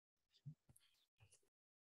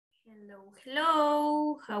Hello,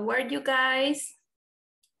 hello. How are you guys?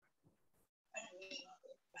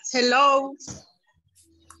 Hello.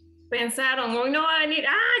 Pensaron, hoy no va a venir.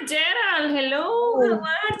 Ah, Gerald, hello. How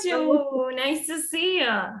are you? Nice to see you.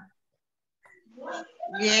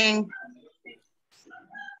 Bien.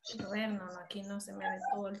 Quiero ver, no, aquí no se me ve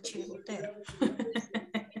todo el chigotero.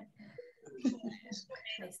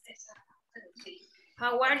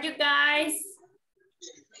 How are you guys?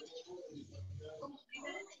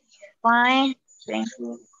 Fine, thank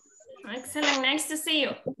you. Excellent, nice to see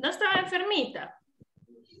you. ¿No estaba enfermita?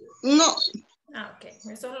 No. Ah, ok,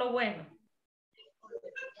 eso es lo bueno.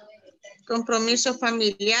 Compromisos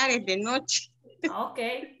familiares de noche. Ok,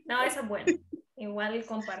 no, eso es bueno. Igual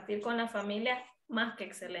compartir con la familia, más que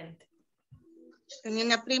excelente. Tenía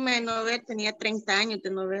una prima de no ver, tenía 30 años de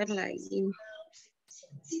no verla.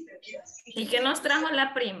 ¿Y qué nos trajo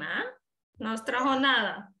la prima? ¿Nos trajo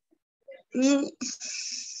nada?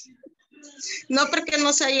 No, porque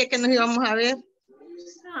no sabía que nos íbamos a ver.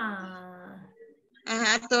 Ah.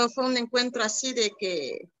 Ajá, todo fue un encuentro así de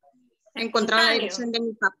que encontraron la Espontáneo. dirección de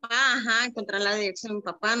mi papá, ajá, encontraron la dirección de mi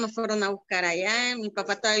papá, nos fueron a buscar allá, mi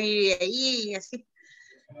papá todavía vive ahí y así.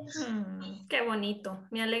 Qué bonito,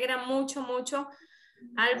 me alegra mucho, mucho.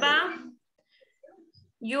 Alba,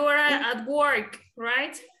 you are at work,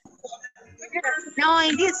 right? No,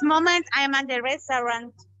 in this moment, I'm at the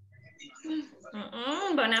restaurant.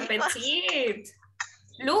 Bon appetit.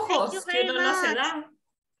 Lujos que uno no se da.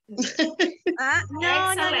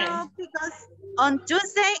 No, because on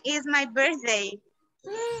Tuesday is my birthday.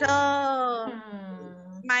 So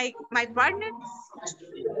my partner,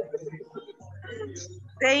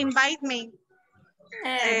 they invite me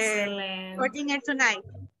for dinner tonight.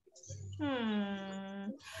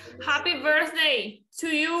 Happy birthday to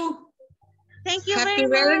you. Thank you Happy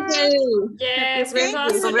very birthday. much. Yes, Happy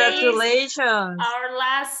because birthday. congratulations. Our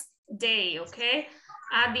last day, okay?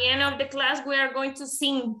 At the end of the class, we are going to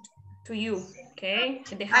sing to you, okay?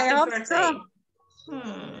 The happy birthday. So.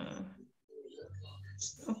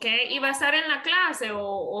 Okay, ¿y va a estar en la clase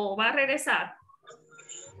o va a regresar?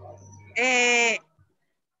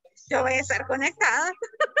 Yo voy a estar conectada.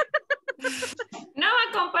 No va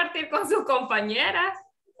a compartir con sus compañeras.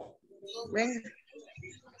 Bueno.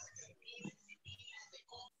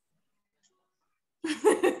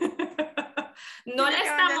 No le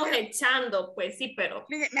estamos echando, pues sí, pero...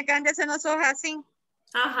 Me acaban de hacer los ojos así.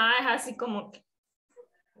 Ajá, es así como que...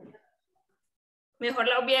 Mejor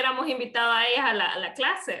la hubiéramos invitado a ellas a la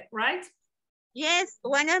clase, right? Yes,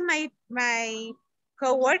 one of my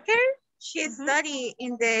co-workers, she studied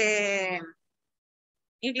in the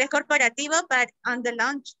Inglés Corporativo, but on the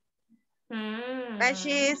lunch. But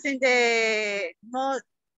she is in the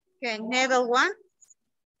level one.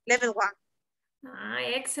 Ah,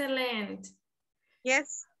 excellent.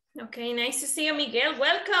 Yes. Okay, nice to see you, Miguel.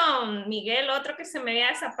 Welcome. Miguel, otro que se me había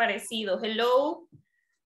desaparecido. Hello.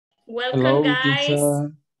 Welcome, hello, guys.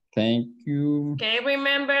 Teacher. Thank you. Okay,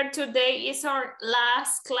 remember today is our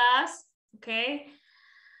last class, okay?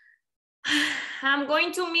 I'm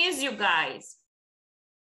going to miss you guys.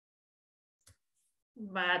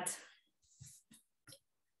 But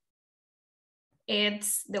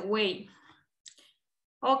it's the way.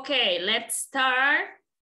 Okay, let's start.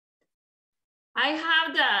 I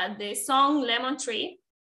have the song Lemon Tree.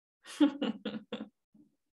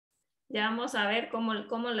 Ya vamos a ver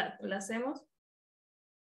cómo la hacemos.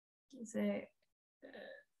 Dice,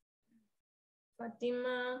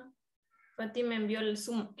 Fátima envió el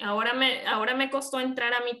Zoom. Ahora me costó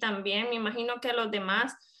entrar a mí también. Me imagino que a los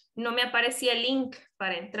demás no me aparecía el link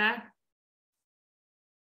para entrar.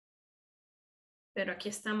 Pero aquí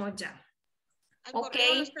estamos ya. Al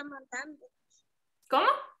correo lo están mandando. ¿Cómo?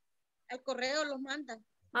 Al correo los mandan.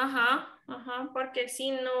 Ajá, porque si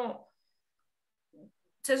no...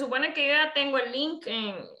 Se supone que yo ya tengo el link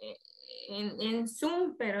en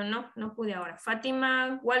Zoom, pero no pude ahora.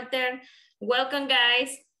 Fátima, Walter, welcome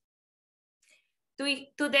guys.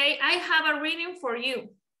 Today I have a reading for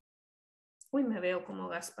you. Uy, me veo como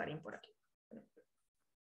Gasparín por aquí.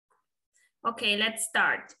 Okay, let's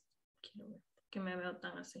start. Que me veo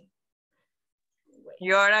tan así.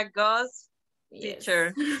 You're a ghost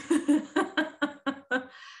teacher.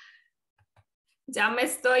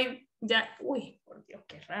 Uy, por Dios,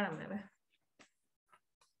 qué rara me veo.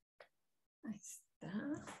 Ahí está.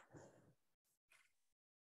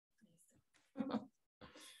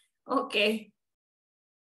 Okay.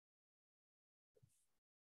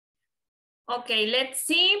 Okay, let's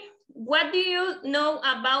see. What do you know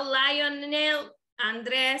about Lionel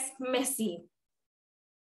Andres Messi?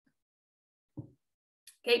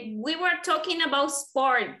 Okay, we were talking about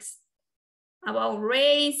sports. About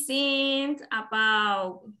racing,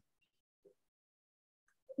 about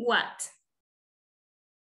what?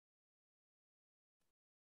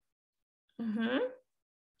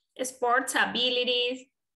 Sports abilities,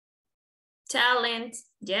 talent,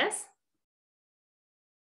 yes.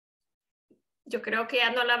 Yo creo que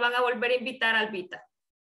ya no la van a volver a invitar, Albita.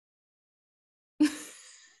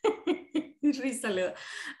 Risa le da.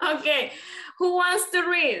 Okay, who wants to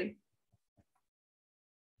read?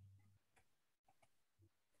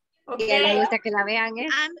 Okay. Que le gusta que la vean, ¿eh?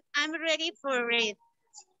 I'm ready for read.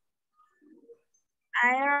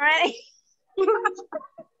 I'm ready.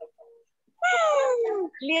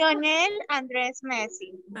 Lionel Andres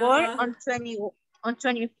Messi, born on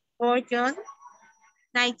 24 June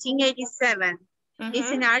 1987,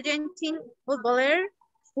 is an Argentine footballer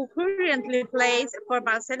who currently plays for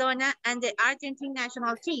Barcelona and the Argentine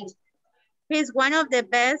national team. He is one of the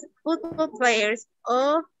best football players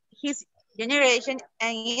of his generation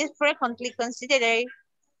and is frequently considered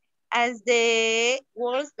as the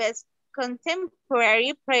world's best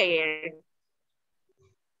contemporary player.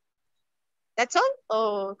 ¿That's all?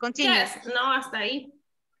 ¿O continue? Yes, no, hasta ahí.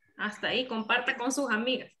 Hasta ahí, comparta con sus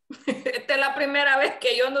amigas. Esta es la primera vez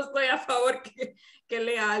que yo no estoy a favor que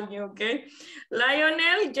lea a alguien, ¿ok?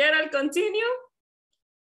 Lionel, Gerald, continue.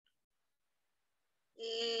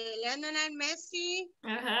 Lionel Messi,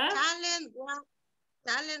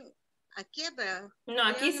 talent, aquí, pero... No,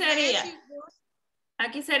 aquí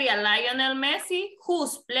sería Lionel Messi,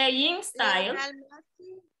 whose playing style. Lionel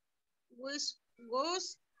Messi,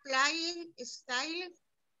 whose playing style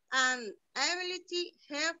and ability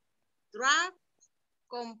have draft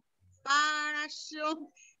comparison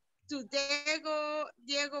to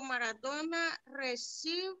Diego Maradona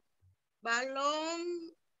received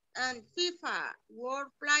Ballon and FIFA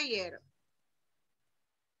World Player.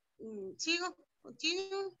 ¿Sigo?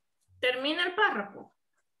 ¿Continue? Termina el párrafo.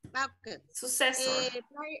 Okay. Successor.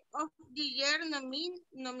 Player of the Year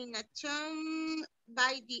nomination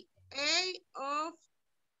by the age of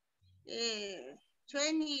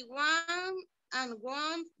 21 and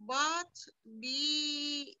won both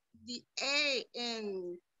the A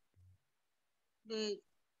and the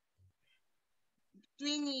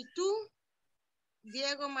 22.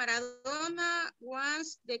 Diego Maradona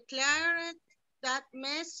once declared that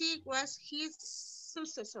Messi was his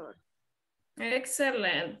successor.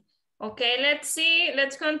 Excellent. Okay, let's see.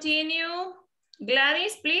 Let's continue.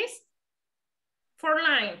 Gladys, please. 4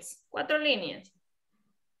 lines. 4 líneas.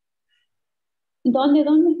 ¿Dónde?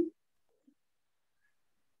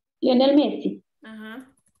 Lionel Messi.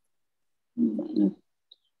 Bueno.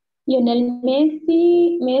 Lionel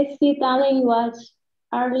Messi talent was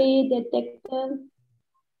early detected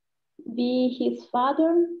by his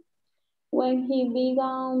father when he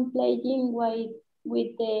began playing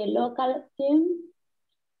with the local team.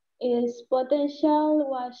 His potential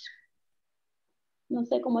was, no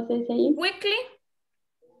sé cómo se dice ahí.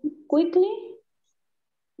 Quickly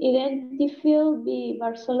identified by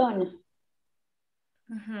Barcelona.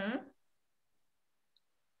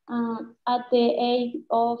 At the age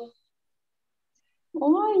of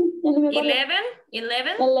 11,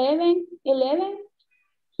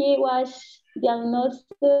 he was diagnosed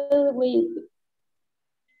with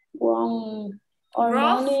wrong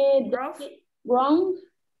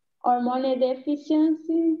hormone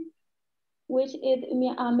deficiency, which is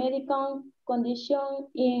a medical condition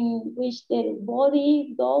in which the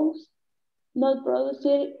body does not produce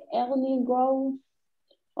any growth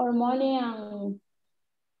hormone and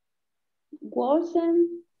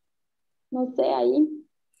worsen, no sé ahí.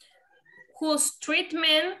 Whose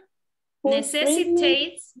treatment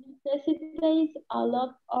necessitates a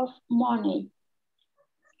lot of money.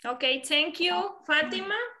 Okay, thank you.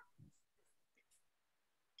 Fatima?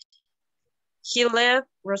 He led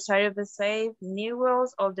Rosario Besave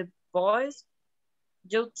Newells of the Boys,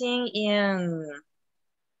 shooting in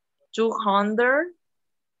 2000,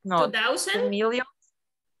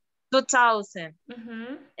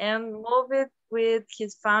 and moved with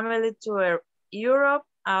his family to Europe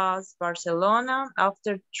as Barcelona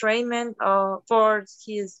after treatment for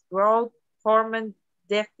his growth hormone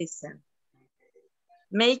deficit.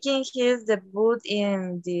 Making his debut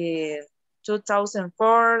in the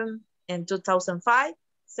 2004 and 2005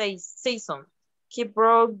 season. He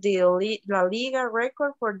broke the La Liga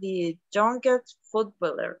record for the youngest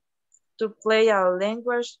footballer to play a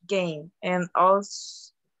language game and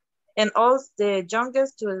also the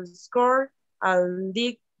youngest to score a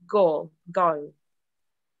league goal.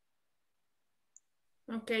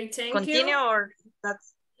 Okay, thank you. Continue or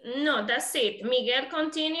that's... No, that's it. Miguel,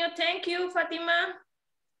 continue. Thank you, Fatima.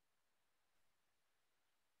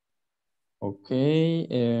 Ok.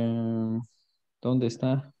 ¿Dónde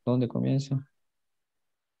está? ¿Dónde comienza?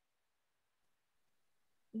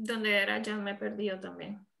 ¿Dónde era? Ya me perdí yo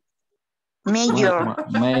también. Major.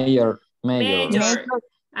 Mayor. Major.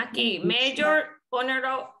 Aquí, major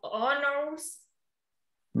honors.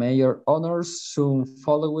 Major honors soon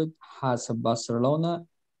followed has Barcelona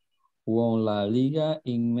won La Liga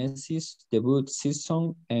in Messi's debut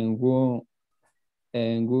season and won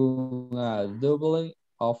a double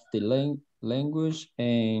of the language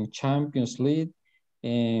and Champions League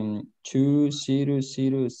in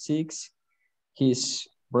 2006. His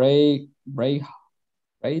breakthroughs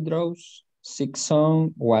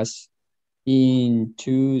season was in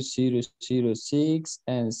 2006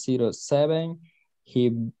 and 07.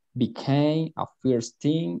 He became a first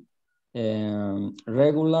team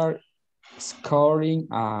regular, scoring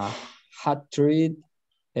a hat-trick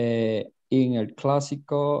in El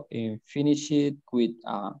Clásico and finished with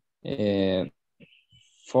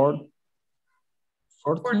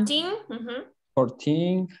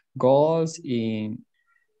 14 goals in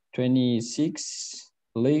 26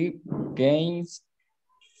 league games.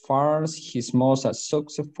 First, his most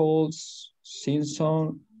successful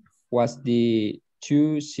season was the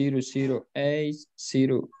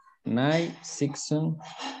 2008-09 season,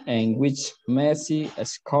 in which Messi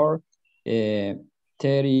scored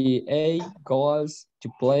 38 goals to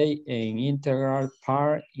play an integral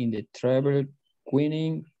part in the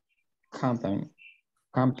treble-winning campaign.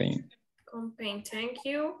 Thank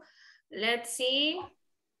you. Let's see.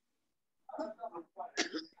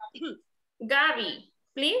 Gaby,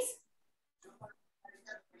 please.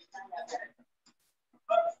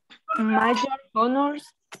 Major honors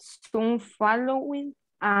soon following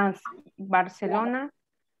as Barcelona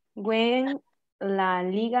won La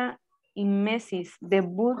Liga in Messi's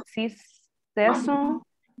debut season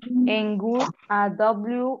and won a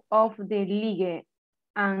double of the League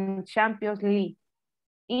and Champions League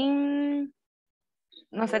in,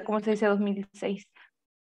 no sé cómo se dice, 2006.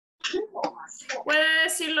 Puede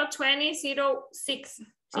decirlo 2006.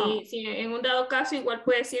 Si en un dado caso igual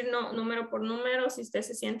puede decir número por número si usted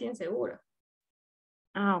se siente insegura.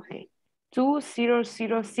 Ok.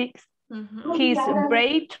 2006. His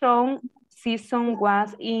breakthrough season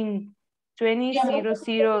was in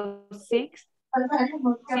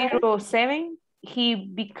 2006-07. He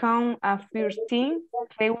became a first team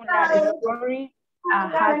regular, scoring a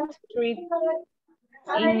hat-trick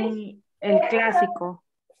in El Clásico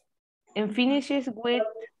and finishes with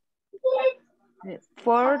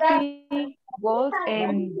 40 goals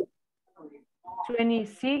and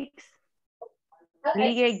 26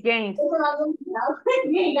 league games.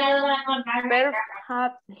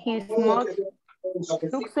 Perhaps his most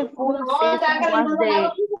successful season was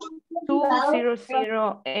the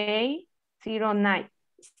 2008-09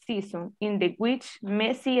 season, in which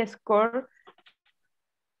Messi scored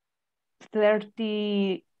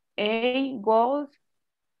 38 goals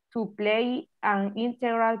to play an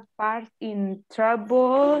integral part in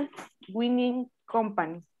treble winning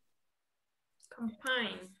campaign.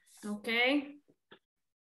 Okay.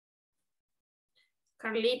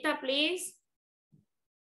 Carlita, please.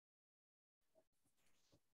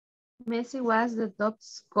 Messi was the top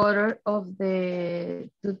scorer of the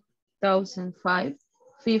 2005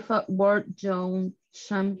 FIFA World Youth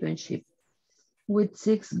Championship with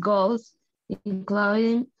 6 goals,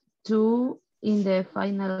 including 2 in the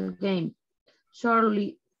final game.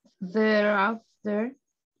 Shortly thereafter,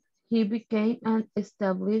 he became an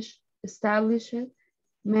established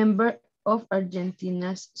member of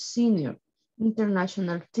Argentina's senior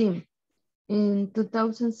international team. In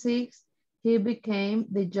 2006, he became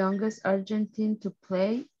the youngest Argentine to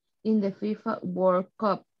play in the FIFA World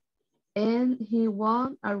Cup, and he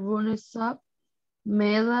won a runners-up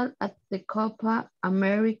medal at the Copa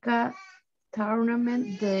America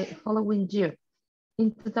tournament the following year.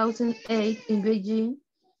 In 2008 in Beijing,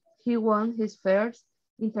 he won his first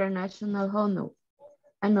international honor,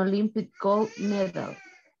 an Olympic gold medal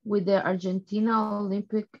with the Argentina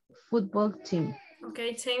Olympic football team.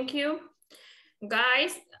 Okay, thank you.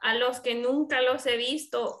 Guys, a los que nunca los he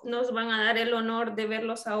visto, nos van a dar el honor de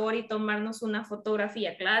verlos ahora y tomarnos una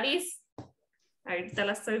fotografía. Clarice, ahorita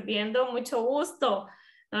la estoy viendo, mucho gusto.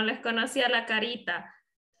 No les conocía la carita.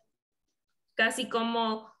 Casi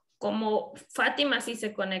como Fátima sí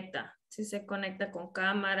se conecta con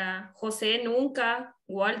cámara. José nunca,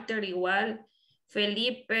 Walter igual,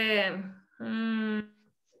 Felipe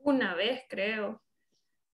una vez creo.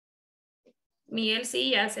 Miguel sí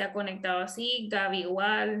ya se ha conectado así, Gaby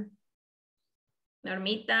igual,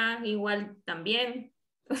 Normita igual también.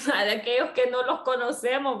 O sea, de aquellos que no los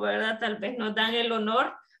conocemos, ¿verdad? Tal vez nos dan el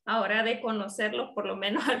honor ahora de conocerlos por lo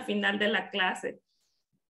menos al final de la clase.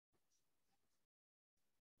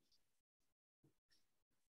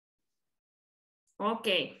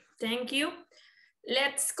 Okay, thank you.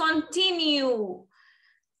 Let's continue.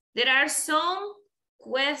 There are some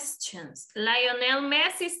questions. Lionel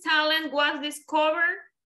Messi's talent was discovered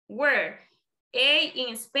where? A,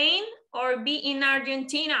 in Spain, or B, in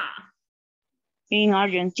Argentina? In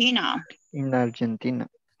Argentina. In Argentina.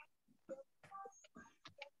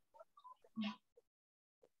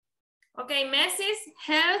 Okay, Messi's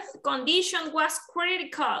health condition was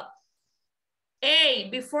critical. A,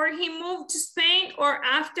 before he moved to Spain or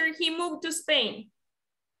after he moved to Spain?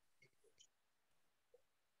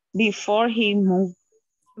 Before he moved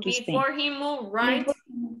to Spain. Before he moved, right?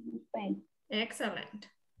 Excellent.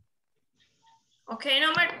 Okay,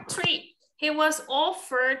 number 3. He was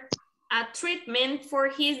offered a treatment for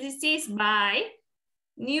his disease by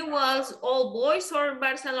Newell's Old Boys or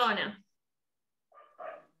Barcelona?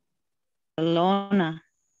 Barcelona.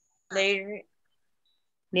 Larry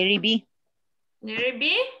B. Larry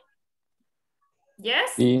B?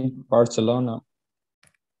 Yes? In Barcelona.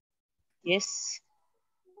 Yes.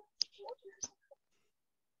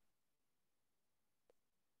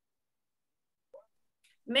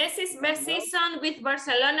 Messi's best season with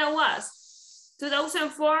Barcelona was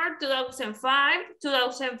 2004, 2005,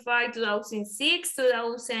 2005, 2006,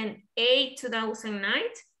 2008, 2009.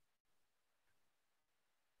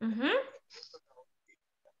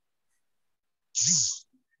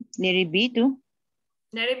 Larry B too.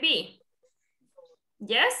 Larry B.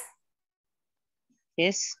 Yes?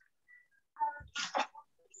 Yes.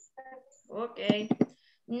 Okay.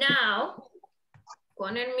 Now,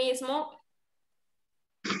 con el mismo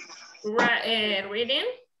reading,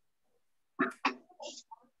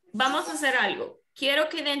 vamos a hacer algo. Quiero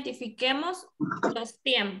que identifiquemos los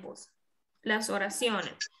tiempos, las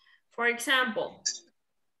oraciones. For example,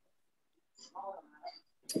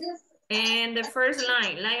 in the first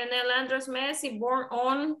line, Lionel Andres Messi, born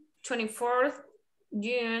on 24th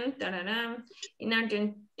June, in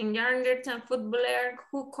Argentina, footballer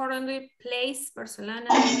who currently plays Barcelona.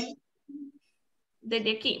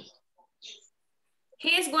 Desde aquí.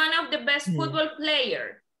 He is one of the best football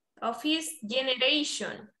players of his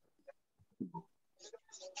generation.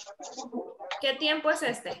 ¿Qué tiempo es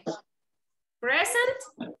este? Present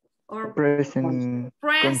or present?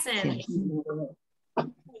 Present.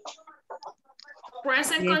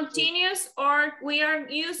 Present continuous, or we are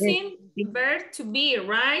using verb to be,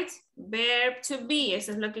 right? Verb to be.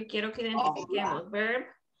 Eso es lo que quiero que identifiquemos. Verb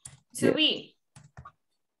to be.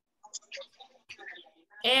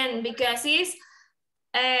 And because it's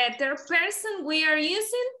third person, we are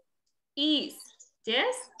using is.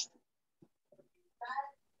 Yes?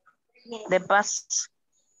 The past.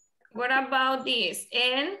 What about this?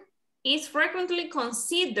 And is frequently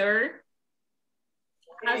considered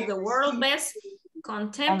as the world's best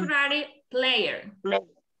contemporary player.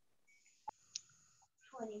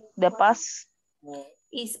 The past.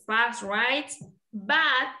 Is past, right?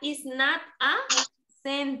 But it's not a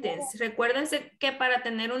sentence. Recuérdense que para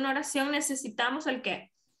tener una oración necesitamos el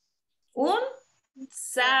qué? Un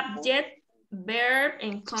subject, verb,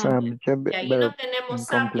 and complement. Y ahí no tenemos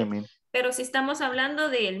subject, pero si estamos hablando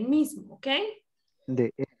del mismo, ¿ok?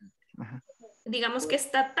 Digamos que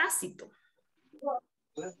está tácito.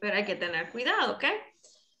 Pero hay que tener cuidado, ¿ok?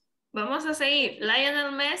 Vamos a seguir.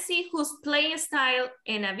 Lionel Messi, whose playing style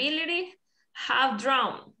and ability have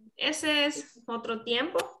drawn. Ese es otro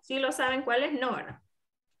tiempo. ¿Sí lo saben cuál es? No, ¿verdad?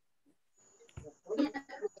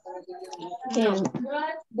 No.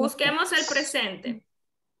 Busquemos el presente.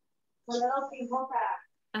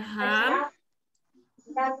 Ajá.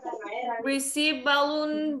 Receive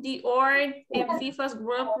Ballon d'Or and FIFA's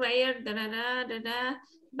World Player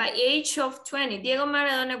by age of 20. Diego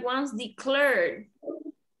Maradona once declared.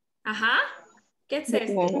 Ajá. ¿Qué es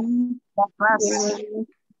esto?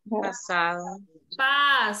 Pasado.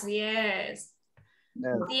 Past, yes.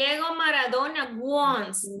 Diego Maradona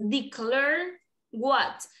once declared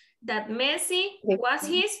what? That Messi was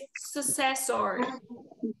his successor.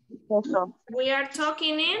 We are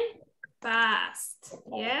talking in past,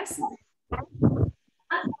 yes?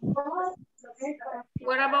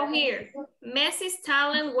 What about here? Messi's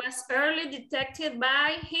talent was early detected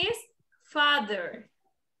by his father.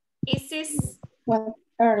 Is this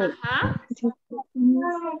early?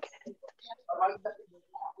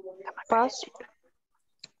 Past.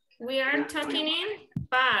 We are talking in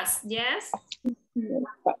past, yes?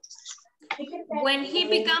 When he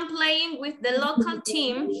began playing with the local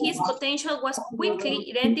team, his potential was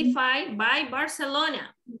quickly identified by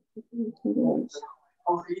Barcelona.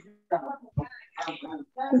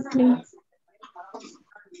 quickly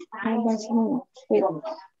at Barcelona.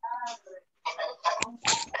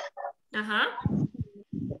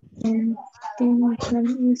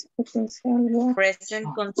 Present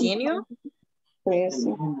continue.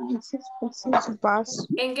 Past.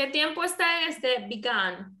 ¿En qué tiempo está este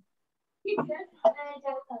began? In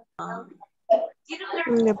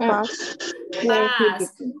the past.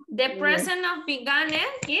 Past. The present of began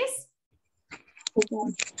is?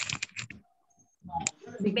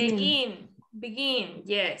 Begin,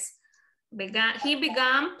 yes. He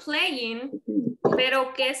began playing,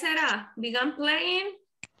 pero ¿qué será? Began playing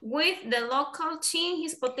with the local team.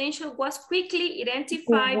 His potential was quickly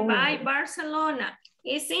identified by Barcelona.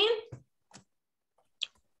 Is in?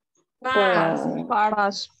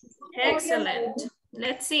 Past. Excellent.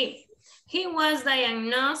 Let's see. He was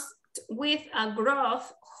diagnosed with a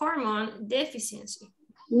growth hormone deficiency.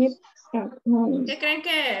 ¿Qué creen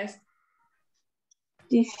que es?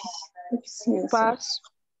 Past.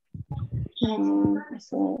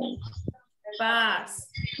 Past.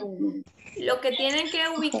 Lo que tienen que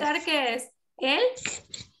ubicar que es el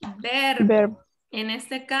verbo. En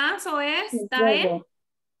este caso está en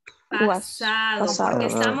pasado, porque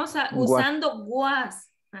estamos usando was.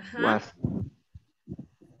 Ajá.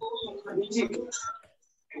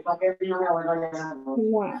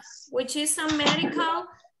 Which is a medical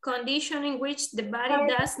condition in which the body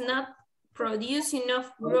does not produce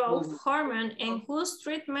enough growth hormone and whose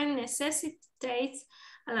treatment necessitates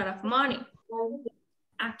a lot of money.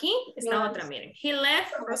 Aquí está otra, miren. He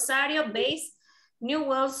left Rosario-based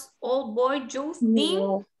Newell's Old Boy Youth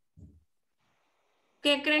Team.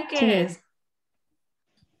 ¿Qué creen que es?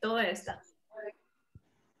 Todo esto.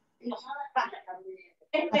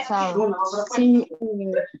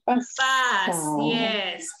 Past,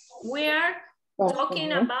 yes. We are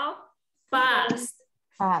talking about past.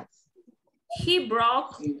 He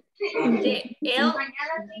broke the El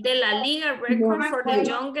de la Liga record for the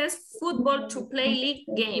youngest football to play league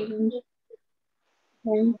game.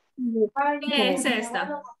 ¿Qué es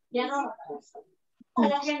esta?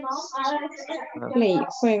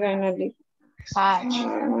 Juega en la liga.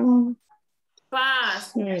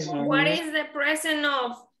 Past. What is the present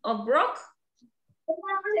of broke?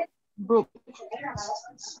 Broke.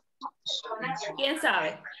 ¿Quién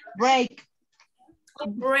sabe? Break.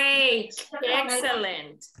 Break.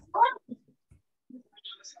 Excellent.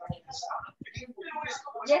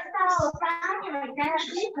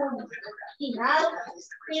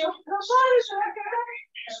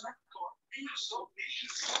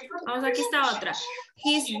 Vamos, aquí está otra.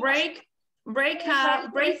 His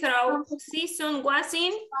breakthrough season was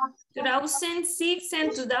in 2006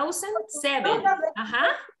 and 2007.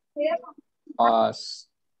 Ajá. Us.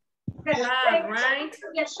 Right.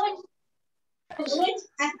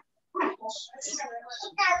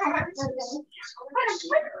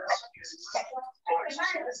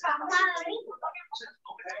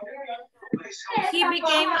 He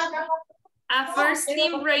became a first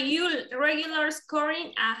team regular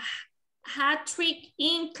scoring a hat-trick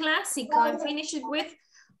in Clásico and finished with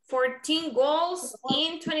 14 goals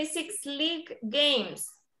in 26 league games.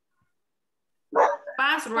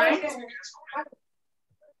 Pass, right?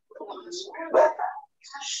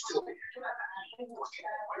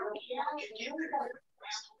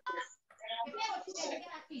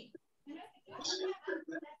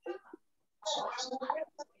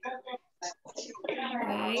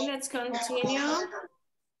 Okay, let's continue.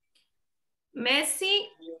 Messi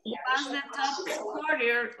was the top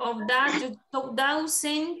scorer of that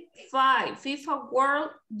 2005 FIFA World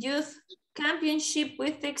Youth Championship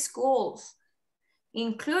with 6 goals,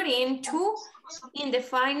 including 2 in the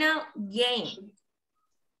final game.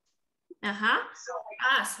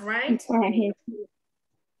 Us, right?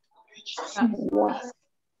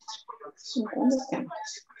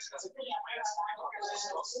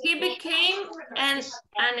 He became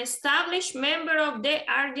an established member of the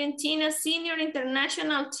Argentina senior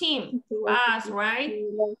international team. Us, right?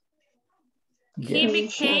 He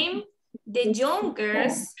became the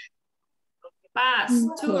youngest pass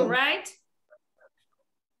too, right?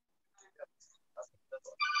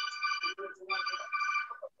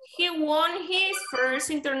 He won his first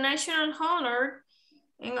international honor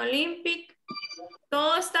in Olympic.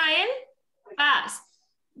 Todo está en past.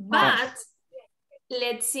 But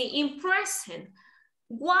let's see, in present,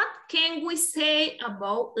 what can we say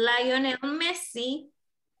about Lionel Messi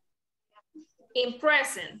in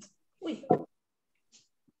present? Uy.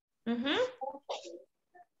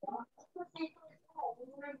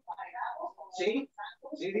 Sí,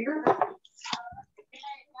 sí, diga.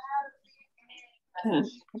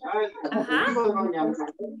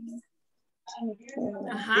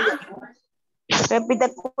 Ajá. Repeat the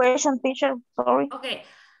question, teacher. Sorry. Okay.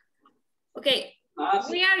 Okay.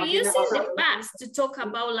 We are using the past to talk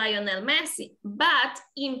about Lionel Messi, but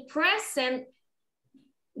in present,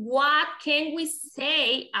 what can we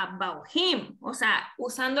say about him? O sea,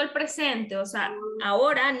 usando el presente, o sea,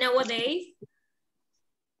 ahora, nowadays.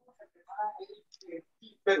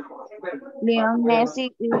 Lionel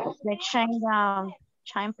Messi is the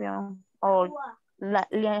champion or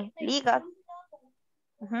Liga.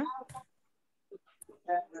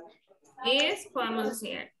 Is, podemos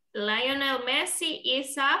decir, Lionel Messi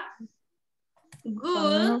is a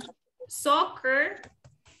good soccer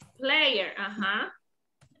player. Ajá.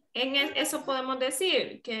 Eso podemos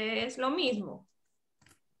decir, que es lo mismo.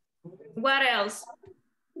 What else?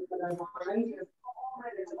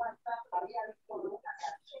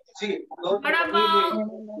 What about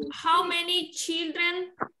how many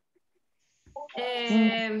children?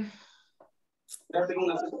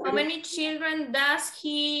 How many children does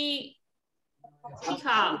he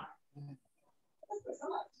have?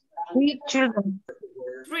 3 children.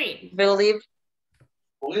 3. Believe.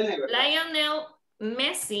 Lionel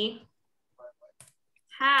Messi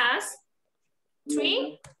has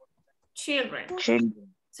 3 children. O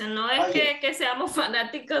sea, no es que seamos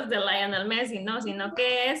fanáticos de Lionel Messi, no, sino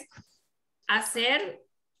que es hacer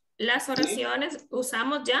las oraciones,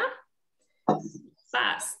 usamos ya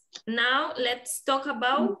past. Now let's talk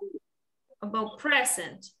about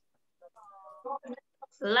present.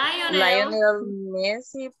 Lionel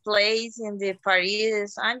Messi plays in the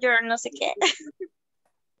Paris Saint-Germain, no sé qué.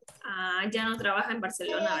 Ah, ya no trabaja en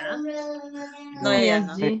Barcelona, ¿verdad? No, ya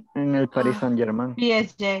no. En el Paris Saint-Germain.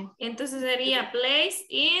 PSG. Entonces sería plays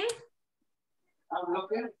in... ¿Cómo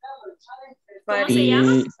P se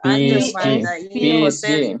llama?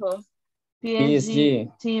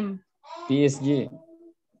 PSG. Team. PSG.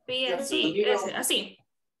 PSG, ese, así.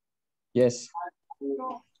 Yes.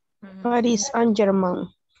 Paris Saint-Germain.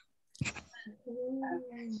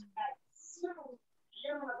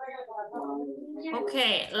 Ok,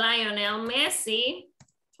 Lionel Messi.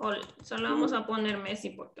 Solo vamos a poner Messi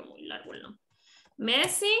porque es muy largo el nombre.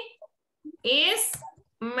 Messi is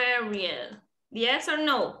married. Yes or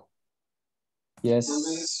no? Yes.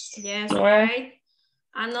 Yes, right.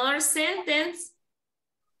 Another sentence.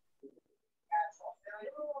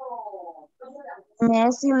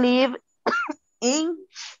 Messi live in.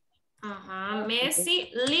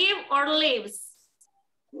 Messi live or lives?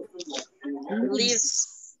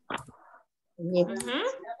 Lives.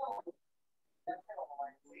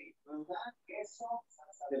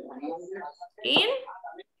 In?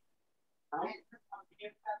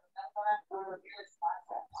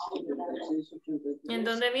 ¿En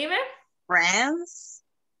dónde vive? France.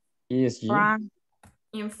 PSG.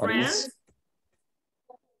 In France.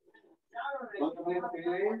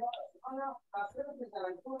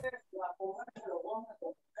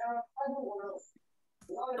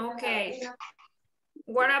 Okay.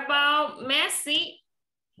 What about Messi?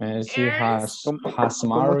 Messi has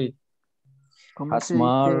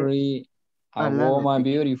married a woman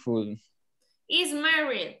beautiful. Is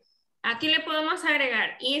married. Aquí le podemos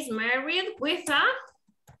agregar is married with a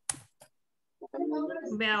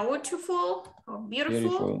beautiful or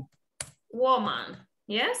beautiful woman.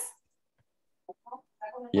 Yes?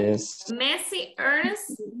 Yes. Messi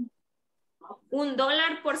earns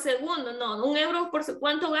 $1 por segundo. No, €1 por segundo.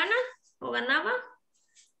 ¿Cuánto gana o ganaba?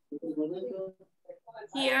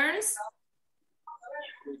 He earns.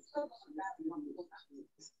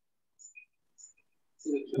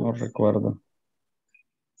 No recuerdo.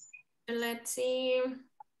 Let's see.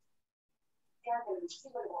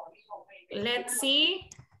 Let's see.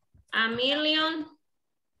 $1 million.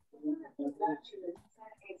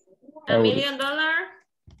 $1 million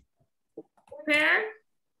per.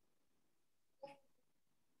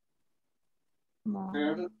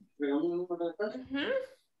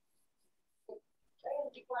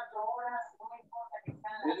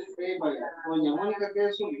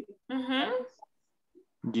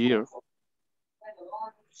 Year.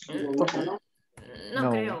 No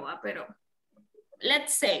creo, pero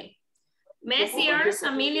let's say Messi earns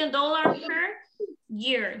 $1 million per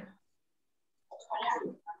year.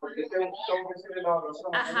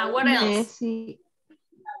 What else?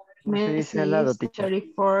 Messi is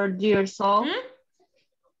 34 years old.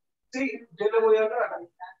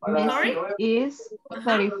 Messi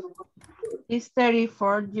is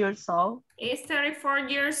 34 years old. Is 34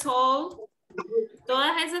 years old.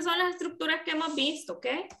 Todas esas son las estructuras que hemos visto, ¿ok?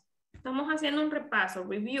 Estamos haciendo un repaso,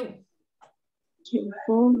 review.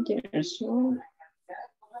 34 years old.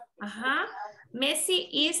 Messi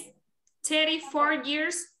is 34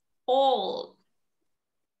 years All.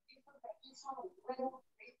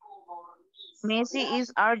 Messi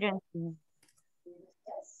is Argentine.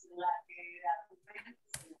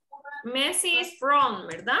 Messi is from,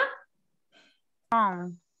 ¿verdad?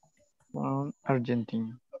 From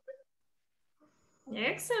Argentina.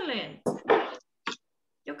 Excellent.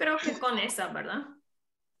 Yo creo que con esa, ¿verdad?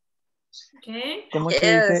 Okay. ¿Cómo se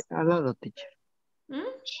dice al lado, teacher? ¿Mm?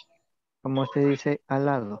 ¿Cómo se dice al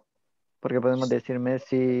lado? Porque podemos decir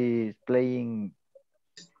Messi is playing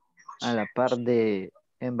a la par de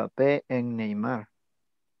Mbappé en Neymar.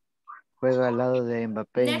 Juega al lado de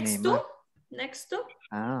Mbappé y Next Neymar. to? Next to?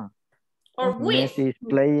 Ah. Or with. Messi is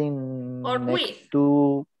playing Or next with.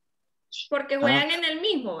 to... Porque juegan en el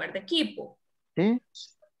mismo, ¿verdad? Equipo. ¿Sí?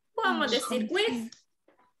 Podemos decir with.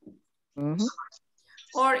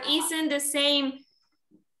 Or is in the same.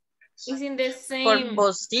 Is in the same. For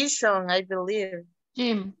position, I believe.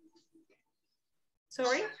 Jim.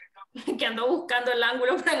 Sorry. Que ando buscando el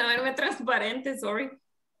ángulo para no verme transparente, sorry.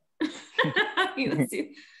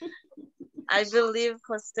 I believe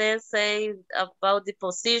José said about the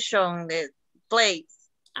position, the place.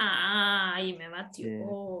 Ah, ahí me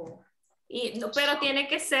batió. Y, no, pero tiene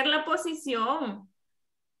que ser la posición.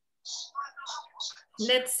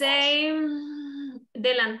 Let's say,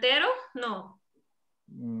 delantero, no.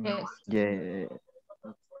 Yeah.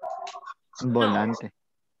 Volante.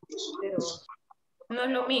 Pero no es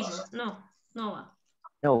lo mismo, no, no va.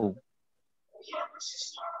 No.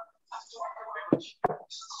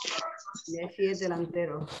 Messi es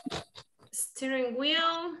delantero. Steering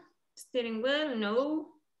wheel,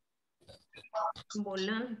 no.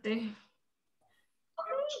 Volante.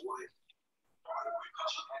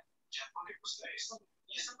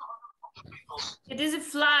 It is a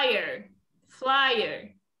flyer.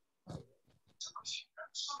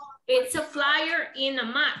 It's a flyer in a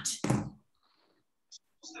match.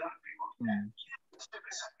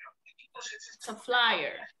 It's a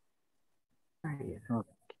flyer.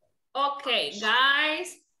 Okay,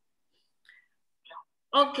 guys.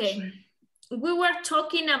 Okay, we were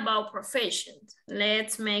talking about professions.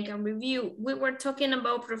 Let's make a review. We were talking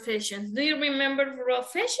about professions. Do you remember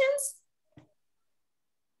professions?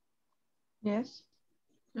 Yes.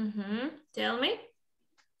 Tell me.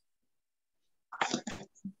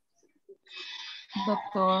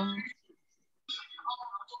 Doctor.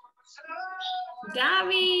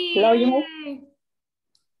 Gaby. Hello.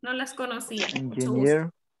 No las conocía.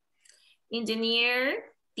 Engineer. Engineer,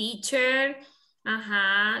 teacher,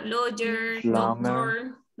 lawyer,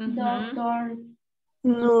 Plumber. doctor,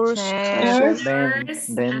 Nurse.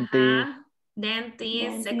 Dentist.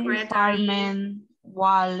 dentist, secretary, fireman,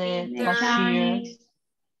 wallet, cashier,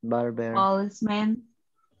 Barber.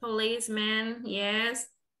 policeman, yes.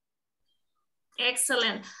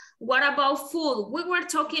 Excellent. What about food? We were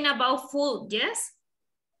talking about food, yes?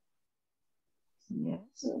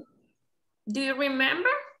 Yes. Do you remember?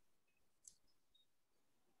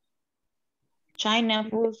 China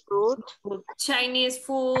food. Chinese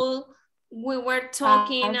food. We were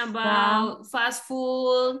talking about fast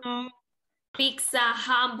food, pizza,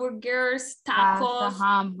 hamburgers, tacos,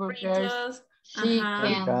 burritos,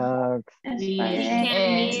 chicken,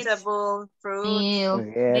 Vegetable,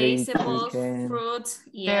 fruit, vegetables, fruits,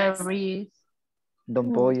 yes. berries,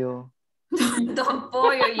 Don Pollo. Don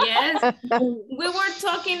Pollo, yes. We were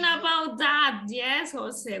talking about that, yes,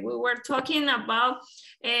 Jose. We were talking about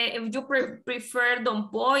if you prefer Don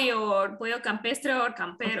Pollo or Pollo Campestre or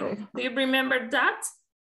Campero. Okay. Do you remember that?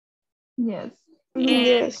 Yes.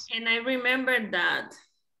 Yes. And I remember that.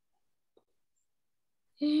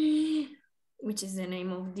 Which is the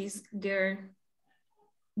name of this girl?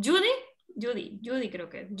 Judy creo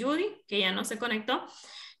que. Judy, que ya no se conectó.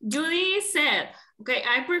 Judy said, okay,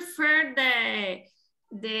 I prefer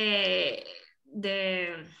the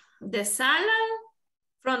salad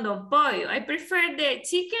from Don Pollo. I prefer the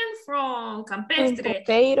chicken from Campestre.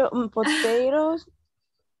 Potatoes.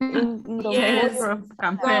 Yes, from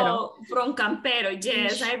Campero. From Campero,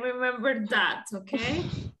 yes, I remember that, okay?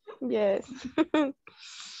 Yes.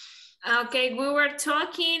 Okay, we were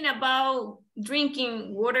talking about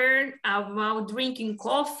drinking water, about drinking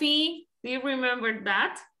coffee. Do you remember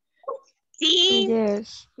that? Tea.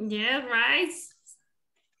 Yes. Yeah, right.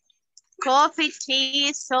 Coffee,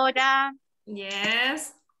 tea, soda.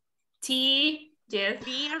 Yes. Tea. Yes.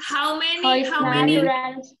 Beer. How many?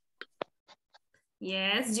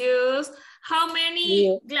 Yes, juice. How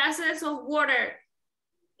many glasses of water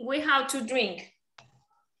we have to drink?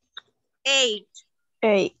 8.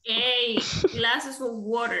 8 glasses of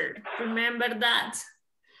water. Remember that.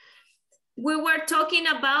 We were talking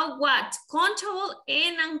about what? Countable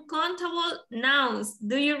and uncountable nouns.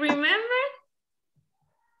 Do you remember?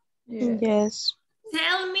 Yes.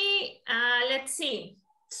 Tell me, let's see.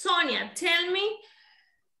 Sonia, tell me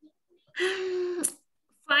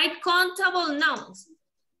 5 countable nouns.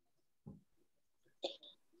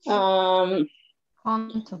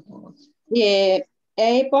 Countable. Yeah,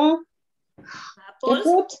 apple. Apples.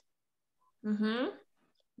 Fruit.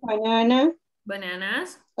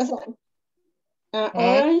 Bananas. O sea,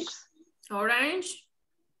 orange. Orange.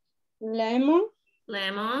 Lemon.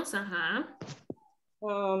 Lemons,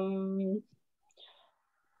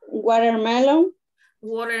 Watermelon.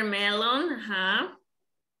 Watermelon,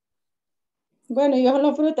 Bueno, yo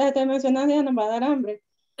las frutas estoy mencionando ya nos va a dar hambre.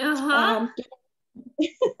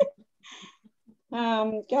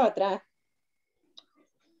 ¿Qué otra?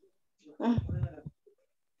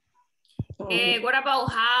 What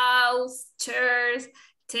about house, chairs,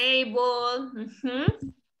 table,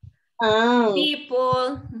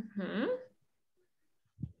 people?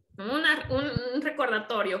 Un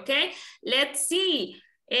recordatorio, okay? Let's see.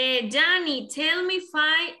 Johnny, tell me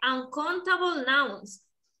 5 uncountable nouns.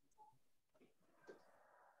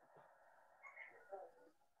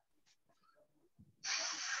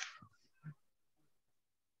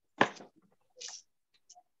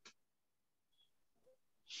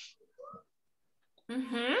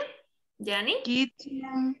 Johnny?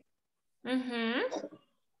 Kitchen.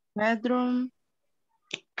 Bedroom.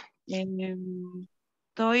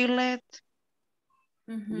 Toilet.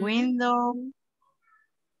 Window.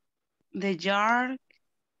 The yard.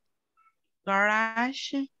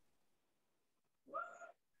 Garage.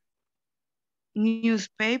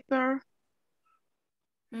 Newspaper.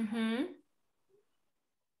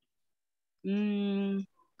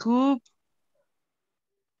 Coop.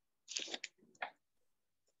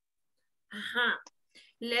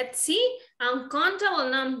 Let's see. Uncountable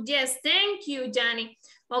nouns. Yes, thank you, Johnny.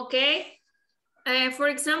 Okay. For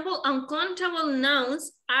example, uncountable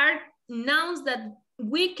nouns are nouns that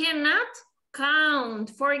we cannot count.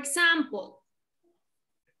 For example,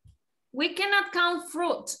 we cannot count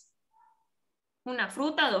fruit. Una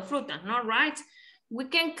fruta, dos frutas, no, right? We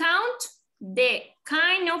can count the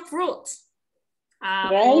kind of fruit.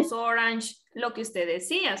 Apples, orange, lo que usted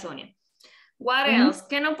decía, Sonia. What else?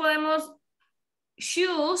 ¿Qué no podemos?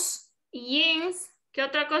 Shoes, jeans. ¿Qué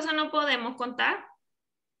otra cosa no podemos contar?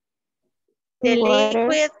 The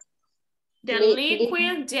liquid. The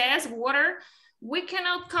liquid, yes, water. We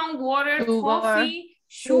cannot count water, coffee,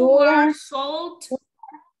 sugar, salt,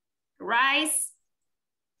 rice,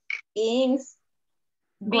 beans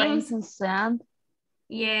and sand.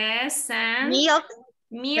 Yes, sand. Milk.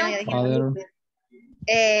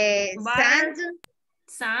 Butter.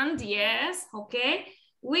 Sand, yes, okay.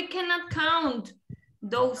 We cannot count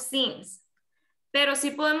those things. Pero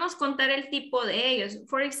sí podemos contar el tipo de ellos.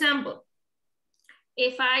 For example,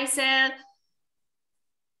 if I said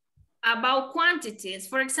about quantities,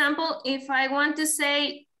 for example, if I want to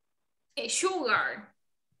say sugar,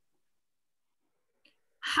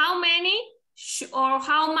 how many or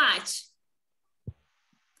how much?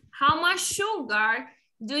 How much sugar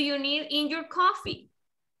do you need in your coffee?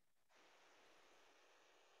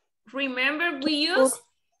 Remember, we use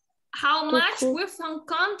how much with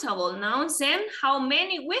uncountable nouns and how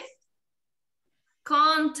many with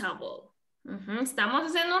countable. Estamos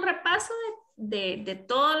haciendo un repaso de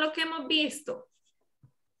todo lo que hemos visto.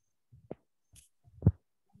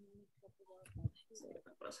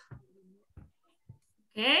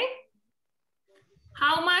 Okay.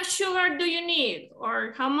 How much sugar do you need?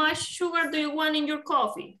 Or how much sugar do you want in your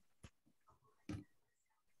coffee?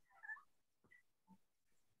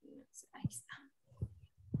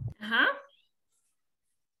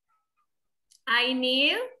 I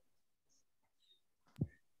need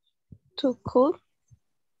to cool.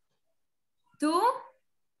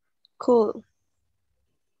 Cool.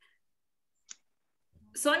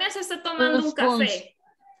 Sonia se está tomando un café.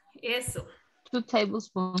 Eso. 2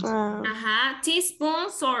 tablespoons.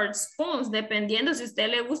 Teaspoons or spoons, dependiendo si a usted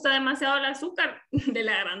le gusta demasiado el azúcar de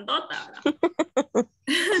la grandota, ¿verdad?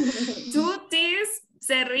 2 teas,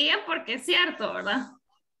 se ríe porque es cierto, ¿verdad?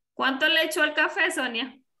 ¿Cuánto le echó al café,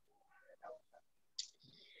 Sonia?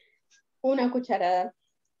 Una cucharada.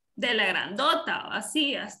 De la grandota,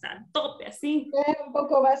 así, hasta el tope, así. Un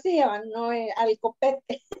poco vacía, no al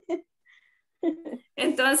copete.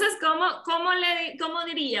 Entonces, ¿cómo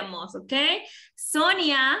diríamos? ¿Ok?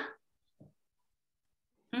 Sonia.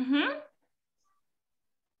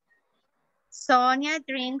 Sonia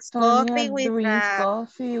drinks coffee with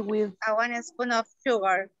 1 spoon of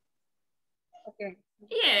sugar. Okay.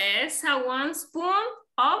 Yes, 1 spoon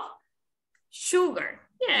of Sugar.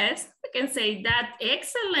 Yes, we can say that.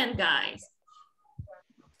 Excellent, guys.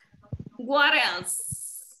 What else?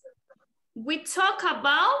 We talk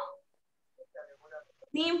about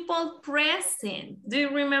simple present. Do you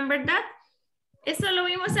remember that? Eso lo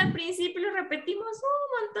vimos al principio y lo repetimos un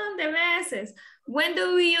montón de veces. When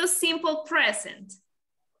do we use simple present?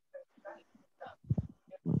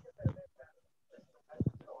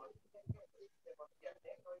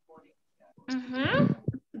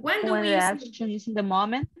 When do When we the use action is in the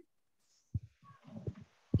moment.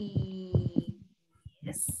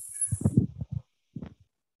 Yes.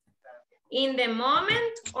 In the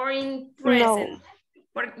moment or in present?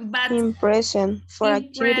 No. In present for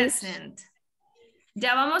activities. Present.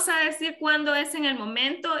 Ya vamos a decir cuándo es en el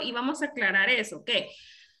momento y vamos a aclarar eso, ¿ok?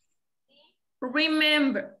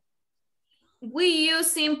 Remember, we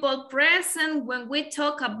use simple present when we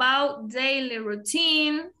talk about daily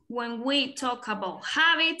routine, when we talk about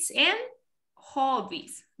habits and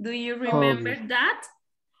hobbies. Do you remember that?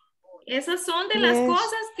 Esas son de las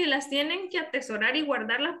cosas que las tienen que atesorar y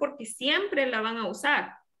guardarlas porque siempre la van a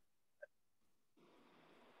usar.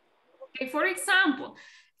 Okay, for example,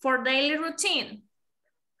 for daily routine,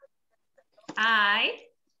 I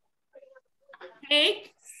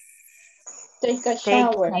take a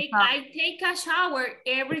shower. I take a shower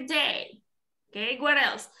every day. Okay, what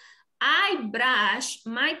else? I brush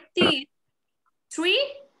my teeth 3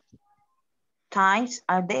 times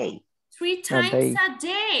a day. 3 times a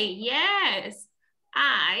day. Yes.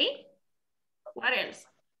 What else?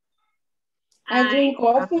 I drink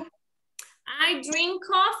coffee. I drink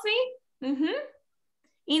coffee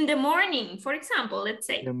in the morning, for example, let's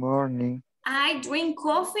say. In the morning. I drink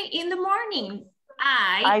coffee in the morning.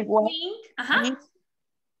 I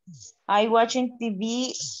watching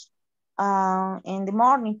TV in the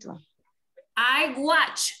morning too. I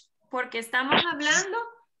watch, porque estamos hablando,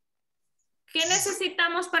 ¿qué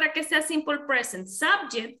necesitamos para que sea simple present?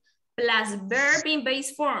 Subject plus verb in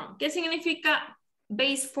base form. ¿Qué significa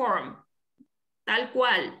base form? Tal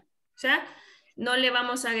cual. O sea, no le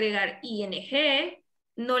vamos a agregar ing,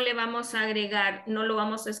 no le vamos a agregar, no lo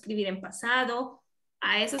vamos a escribir en pasado.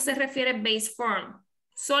 A eso se refiere base form.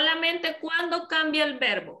 Solamente cuando cambia el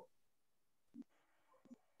verbo.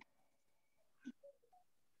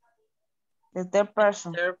 The third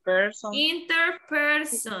person.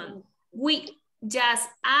 Interperson. We just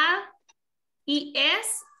add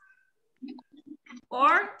es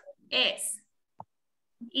or es.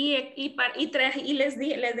 Y les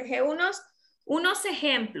dejé unos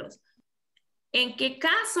ejemplos. ¿En qué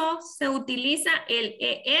caso se utiliza el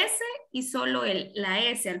ES y solo la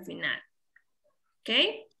S al final? ¿Ok?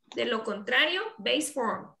 De lo contrario, base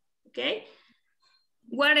form. ¿Ok?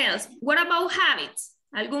 What else? What about habits?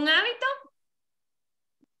 ¿Algún hábito?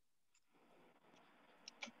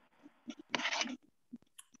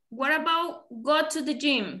 What about go to the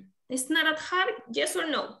gym? It's not a habit, yes or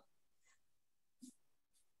no?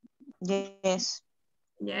 Yes.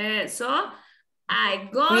 Yes, so I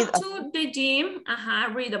go to the gym,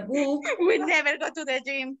 read a book. We never go to the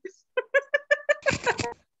gym.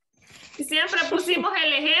 Siempre pusimos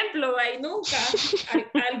el ejemplo, ahí nunca.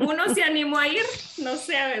 ¿Alguno se animó a ir? No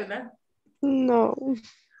sé, ¿verdad? No.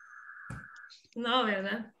 No,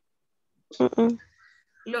 ¿verdad?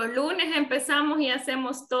 Los lunes empezamos y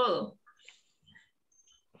hacemos todo.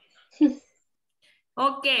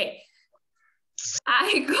 Ok.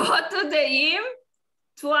 I go to the gym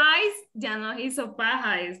twice. Ya nos hizo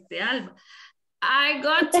paja Alba. I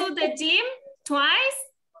go to the gym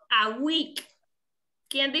twice a week.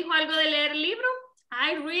 ¿Quién dijo algo de leer el libro?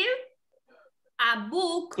 I read a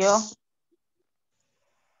book. Yo.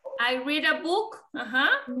 I read a book.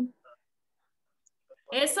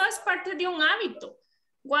 Eso es parte de un hábito.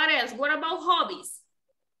 What else? What about hobbies?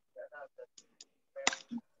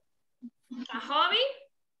 A hobby?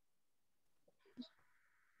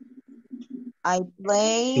 I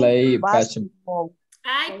play basketball.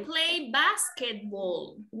 I play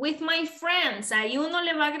basketball with my friends. Ahí uno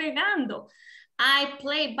le va agregando. I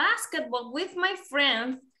play basketball with my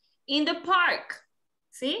friends in the park.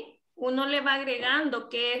 ¿Sí? Uno le va agregando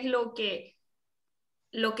qué es lo que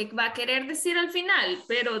va a querer decir al final,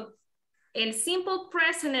 pero el simple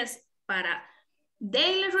present es para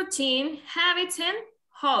daily routine, habits, and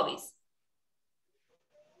hobbies.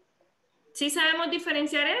 ¿Sí sabemos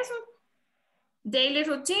diferenciar eso? Daily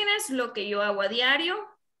routine es lo que yo hago a diario.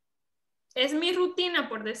 Es mi rutina,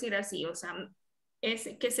 por decir así. O sea,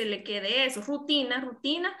 es que se le quede eso. Rutina.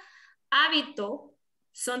 Hábito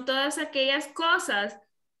son todas aquellas cosas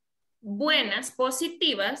buenas,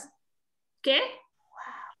 positivas, que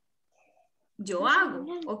yo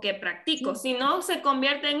hago o que practico. Si no, se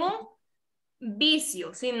convierte en un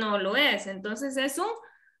vicio si no lo es. Entonces es un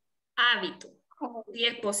hábito y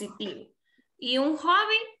es positivo. Y un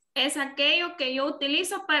hobby es aquello que yo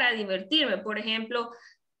utilizo para divertirme. Por ejemplo,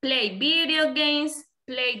 play video games,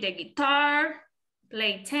 play the guitar,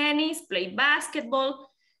 play tennis, play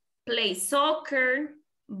basketball, play soccer,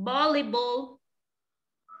 volleyball.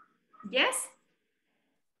 Yes?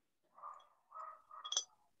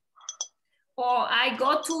 Or I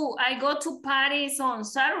go to parties on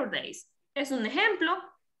Saturdays. Es un ejemplo.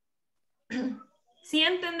 Si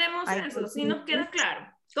entendemos eso, si nos queda claro.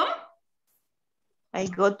 ¿Cómo? I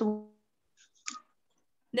go to...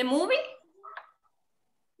 The movie?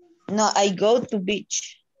 No, I go to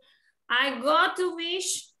beach. I go to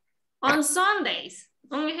beach on Sundays.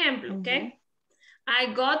 Un ejemplo, ¿ok?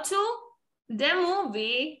 I go to the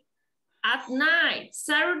movie at night.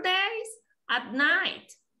 Saturdays at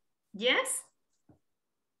night. Yes?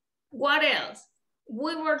 What else?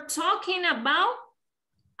 We were talking about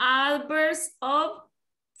adverbs of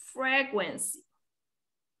frequency.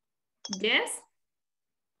 Yes?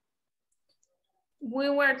 We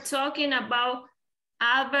were talking about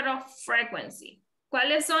adverb of frequency.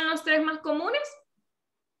 ¿Cuáles son los tres más comunes?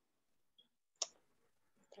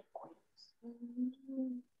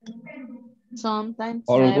 Sometimes.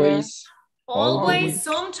 Always. Always,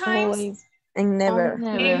 sometimes. Always and never.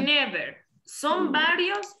 And never. Son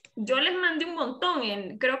varios. Yo les mandé un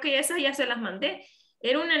montón. Creo que esas ya se las mandé.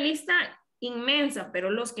 Era una lista inmensa, pero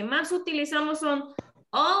los que más utilizamos son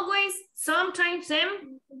always, sometimes,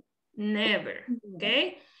 and never.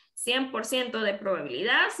 ¿Ok? 100% de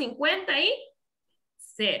probabilidad, 50 y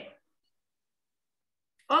 0.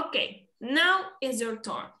 Okay, now is your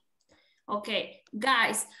turn. Okay,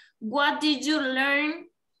 guys, what did you learn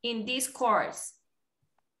in this course?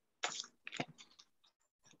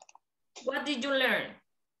 What did you learn?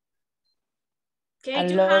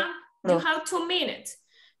 Okay, you have 2 minutes.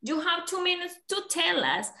 You have 2 minutes to tell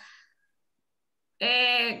us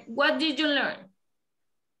what did you learn?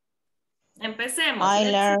 Empecemos. I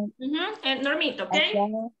learned. Normito, okay?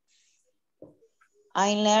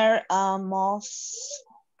 I learned most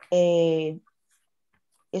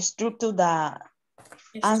structure the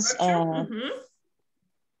answer.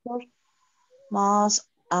 Must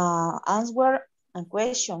answer a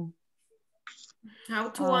question. How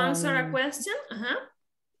to answer a question?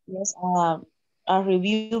 Yes, a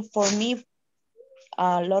review for me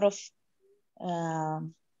a lot of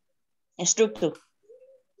structure.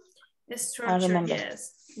 Structure,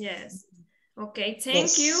 yes. Okay,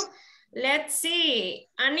 thank you. Let's see.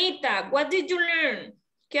 Anita, what did you learn?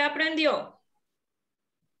 ¿Qué aprendió?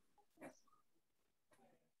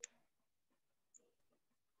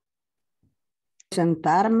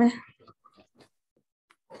 Sentarme.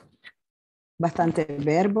 Bastantes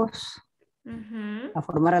verbos. A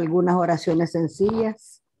formar algunas oraciones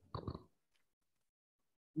sencillas.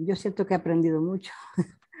 Yo siento que he aprendido mucho.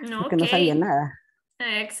 Porque no sabía nada.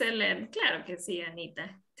 Excelente. Claro que sí,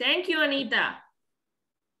 Anita. Thank you, Anita.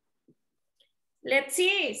 Let's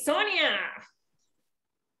see, Sonia.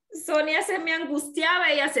 Sonia se me angustiaba,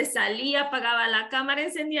 ella se salía, apagaba la cámara,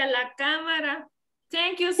 encendía la cámara.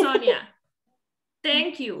 Thank you, Sonia.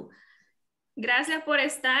 Thank you. Gracias por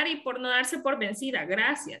estar y por no darse por vencida.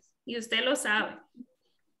 Gracias. Y usted lo sabe.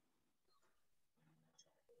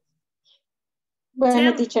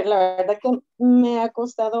 Bueno, teacher, la verdad que me ha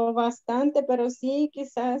costado bastante, pero sí,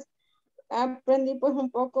 quizás aprendí pues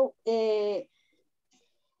un poco.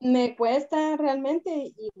 Me cuesta realmente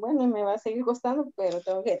y bueno, me va a seguir costando, pero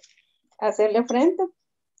tengo que hacerle frente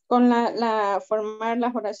con formar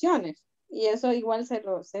las oraciones. Y eso igual se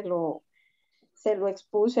lo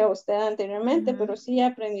expuse a usted anteriormente, pero sí he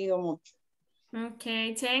aprendido mucho.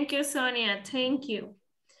 Okay, thank you, Sonia. Thank you.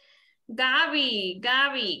 Gaby,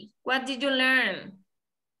 what did you learn?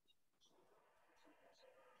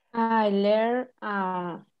 I learned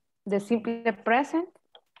the simple present,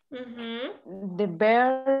 the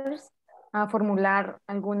verbs, a formular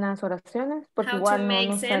algunas oraciones, porque igual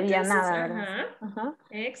no sabía nada, ¿verdad?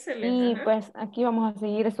 Excelente. Y pues aquí vamos a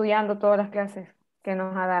seguir estudiando todas las clases que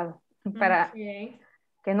nos ha dado, para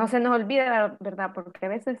que no se nos olvide, ¿verdad? Porque a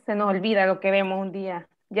veces se nos olvida lo que vemos un día,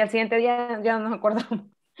 y al siguiente día ya no nos acordamos,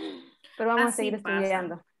 pero vamos a seguir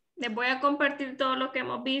estudiando. Les voy a compartir todo lo que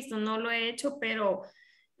hemos visto, no lo he hecho, pero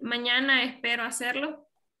mañana espero hacerlo.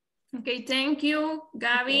 Okay, thank you,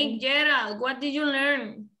 Gaby. Gerald, what did you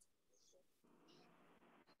learn?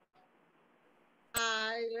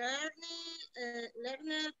 I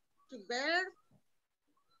learned to verb,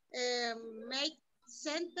 make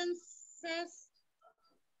sentences,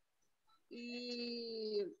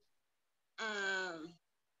 y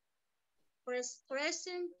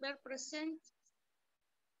Present, verb present,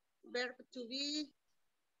 verb to be.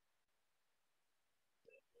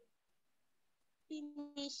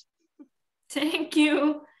 Finish. Thank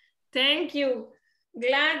you. Thank you.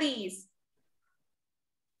 Gladys.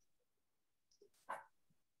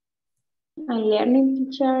 My learning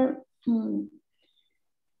teacher,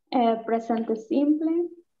 presente simple,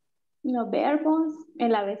 los verbos,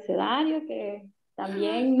 el abecedario que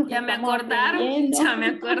también nos ya me estamos acordaron, aprendiendo. ya me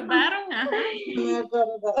acordaron. Ajá. Me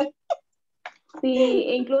acuerdo. Sí,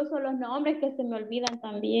 e incluso los nombres que se me olvidan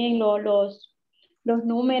también, los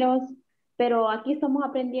números, pero aquí estamos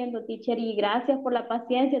aprendiendo, teacher, y gracias por la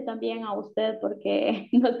paciencia también a usted, porque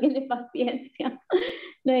no tiene paciencia.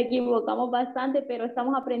 Nos equivocamos bastante, pero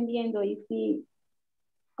estamos aprendiendo y sí,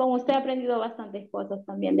 con usted he aprendido bastantes cosas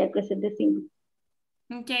también del presente simple.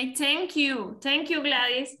 Okay, thank you. Thank you,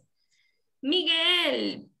 Gladys.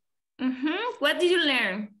 Miguel, what did you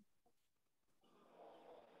learn?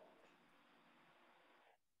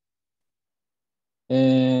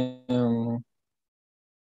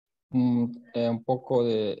 Un poco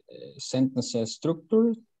de sentence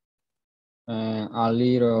structure, a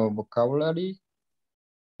little vocabulary,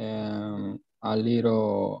 a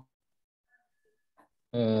little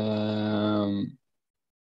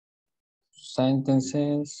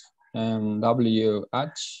sentences,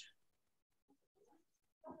 WH.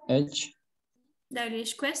 That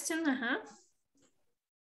is question,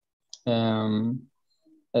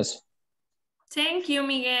 Eso. Thank you,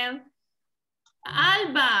 Miguel.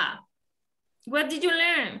 Alba, what did you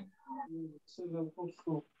learn?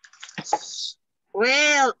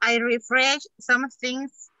 Well, I refreshed some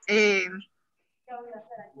things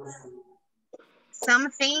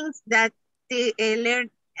that they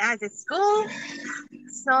learned at the school.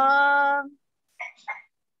 So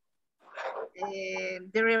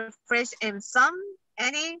they refresh in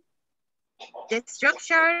the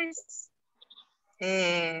structures,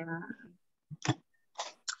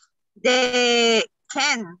 they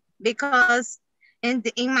can, because in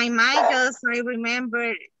my mind just I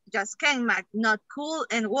remember just can, not cool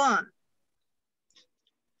and one.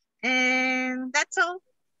 And that's all.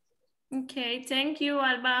 Okay, thank you,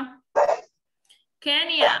 Alba.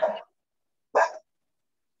 Kenya.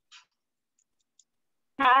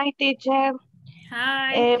 Hi, teacher.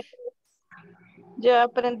 Hi. Yo he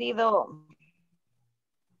aprendido,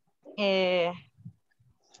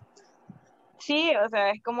 sí, o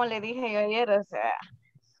sea, es como le dije yo ayer, o sea,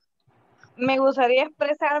 me gustaría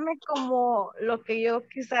expresarme como lo que yo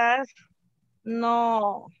quizás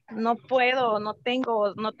no puedo, no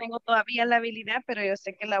tengo todavía la habilidad, pero yo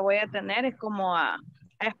sé que la voy a tener, es como a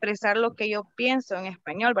expresar lo que yo pienso en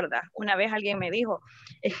español, ¿verdad? Una vez alguien me dijo,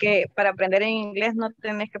 es que para aprender en inglés no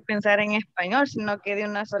tenés que pensar en español, sino que de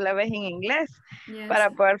una sola vez en inglés,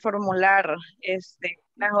 para poder formular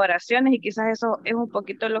las oraciones, y quizás eso es un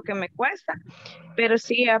poquito lo que me cuesta, pero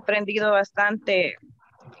sí he aprendido bastante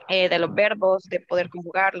de los verbos, de poder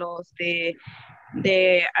conjugarlos, de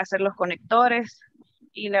hacer los conectores,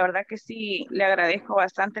 y la verdad que sí, le agradezco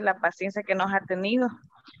bastante la paciencia que nos ha tenido,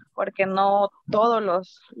 porque no todos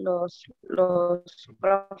los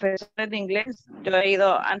profesores de inglés, yo he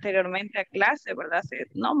ido anteriormente a clase, ¿verdad?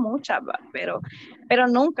 No muchas, pero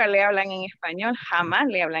nunca le hablan en español, jamás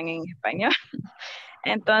le hablan en español.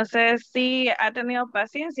 Entonces sí ha tenido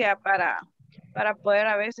paciencia para poder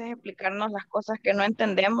a veces explicarnos las cosas que no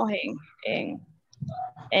entendemos en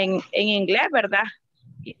inglés, ¿verdad?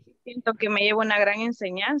 Y siento que me llevo una gran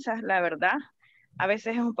enseñanza, la verdad. A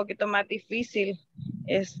veces es un poquito más difícil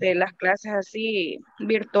las clases así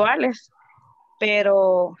virtuales,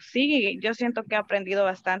 pero sí, yo siento que he aprendido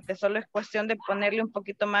bastante. Solo es cuestión de ponerle un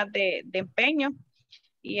poquito más de empeño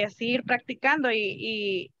y así ir practicando,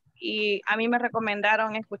 y a mí me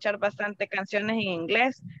recomendaron escuchar bastante canciones en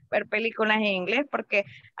inglés, ver películas en inglés, porque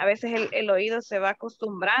a veces el oído se va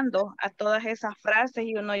acostumbrando a todas esas frases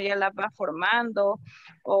y uno ya las va formando,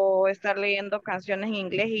 o estar leyendo canciones en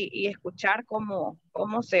inglés y escuchar cómo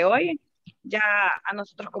se oye, ya a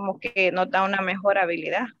nosotros como que nos da una mejor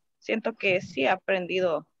habilidad. Siento que sí he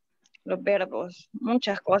aprendido los verbos,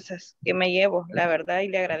 muchas cosas que me llevo, la verdad, y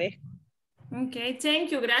le agradezco. Ok, thank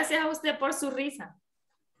you. Gracias a usted por su risa.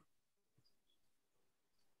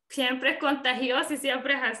 Siempre es contagiosa y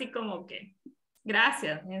siempre es así como que,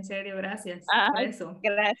 gracias, en serio, gracias por eso.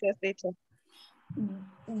 Gracias, teacher.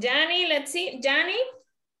 Jani, let's see. Jani.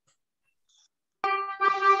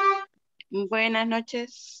 Buenas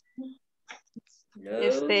noches.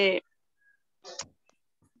 Hello.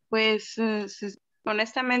 Pues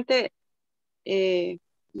honestamente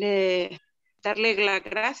darle la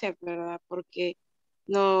gracia, ¿verdad? Porque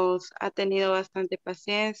nos ha tenido bastante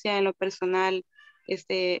paciencia. En lo personal,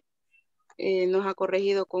 nos ha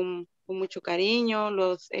corregido con mucho cariño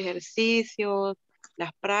los ejercicios,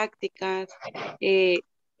 las prácticas, que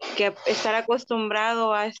estar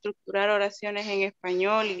acostumbrado a estructurar oraciones en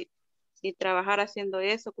español y trabajar haciendo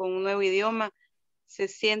eso con un nuevo idioma, se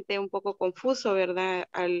siente un poco confuso, ¿verdad?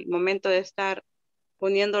 Al momento de estar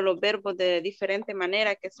poniendo los verbos de diferente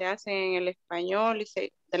manera que se hacen en el español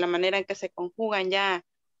y de la manera en que se conjugan ya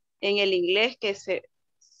en el inglés, que se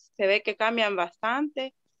ve que cambian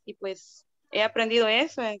bastante, y pues he aprendido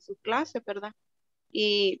eso en sus clases, ¿verdad?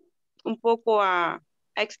 Y un poco a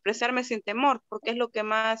expresarme sin temor, porque es lo que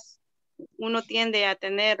más uno tiende a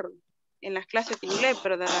tener en las clases de inglés,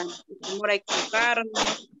 ¿verdad? El temor a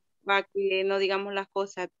equivocarnos, a que no digamos las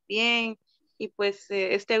cosas bien, y pues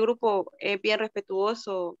este grupo es bien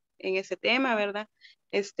respetuoso en ese tema, ¿verdad?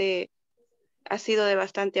 Ha sido de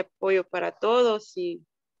bastante apoyo para todos y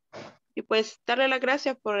pues darle las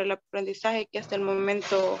gracias por el aprendizaje que hasta el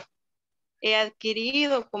momento he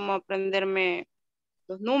adquirido, como aprenderme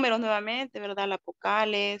los números nuevamente, ¿verdad? Las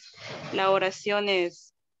vocales, las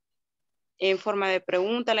oraciones en forma de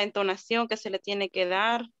pregunta, la entonación que se le tiene que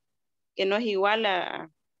dar, que no es igual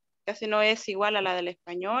casi no es igual a la del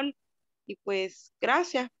español. Y pues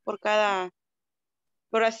gracias por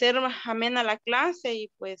hacer más amena la clase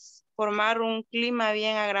y pues formar un clima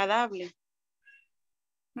bien agradable.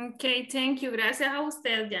 Okay, thank you. Gracias a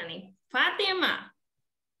usted, Yanni. Fátima,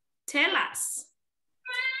 tell us.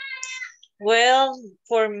 Well,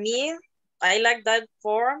 for me, I like that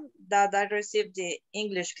form that I received the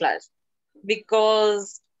English class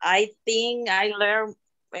because I think I learned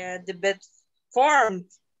the best form.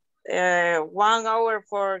 1 hour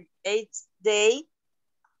for 8 days,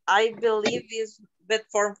 I believe is best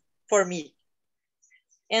form for me.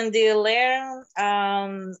 And the learn,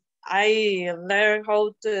 I learned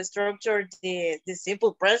how to structure the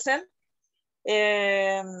simple present.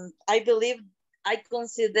 I believe I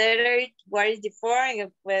consider it what is the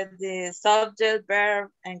form with the subject,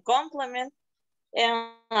 verb, and complement.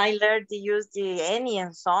 And I learned to use the any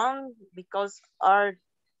and some because are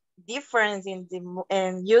different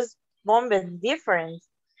and use moment different.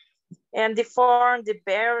 And the form, the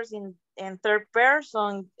verbs in third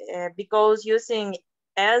person because using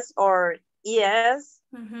S or ES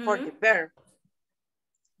for the verb.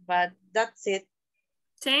 But that's it.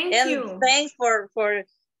 Thank you. And thanks for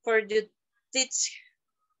you teach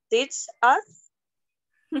us.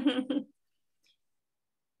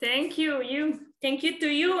 Thank you. Thank you to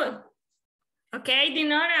you. Okay,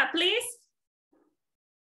 Dinora, please.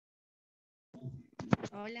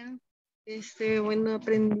 Hola. Bueno,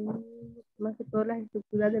 aprendí más que todo las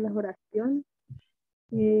estructuras de las oraciones.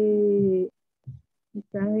 Quizás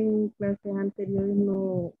en clases anteriores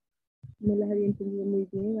no las había entendido muy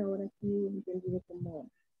bien, ahora sí he entendido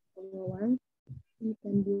cómo van. Y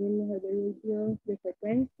también los adverbios de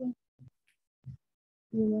frecuencia.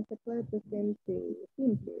 Y más que todo el presente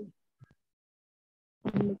simple.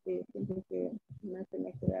 Es lo que siempre que más se me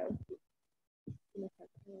ha quedado.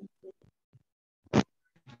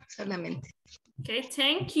 Solamente. Okay,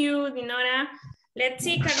 thank you, Dinora. Let's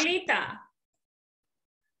see, Carlita.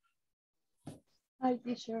 Hi,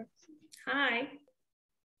 teacher. Hi.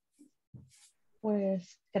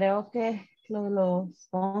 Pues creo que los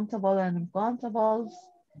countable and uncountables,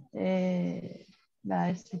 la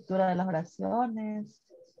estructura de las oraciones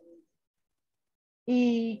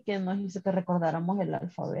y que nos hizo que recordáramos el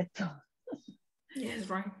alfabeto. Yes,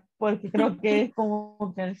 right. Porque creo que es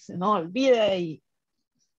como que se nos olvida y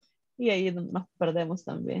ahí es donde nos perdemos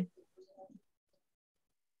también.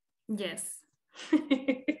 Yes.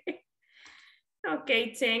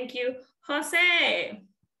 Okay, thank you. Jose.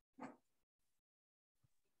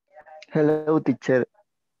 Hello, teacher.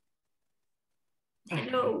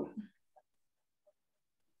 Hello.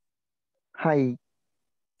 Hi.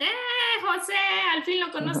 José, al fin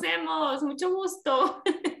lo conocemos. Mucho gusto.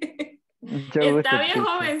 Mucho Está gusto, bien teacher.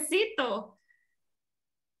 jovencito.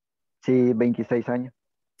 Sí, 26 años.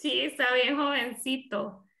 Sí, está bien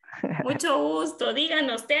jovencito. Mucho gusto.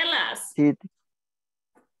 Díganos, telas. Sí.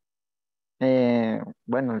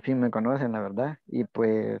 Bueno, al fin me conocen, la verdad. Y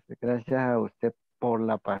pues gracias a usted por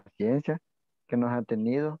la paciencia que nos ha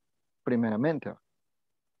tenido, primeramente.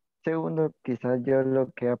 Segundo, quizás yo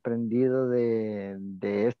lo que he aprendido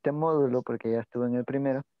de este módulo, porque ya estuve en el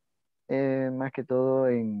primero, más que todo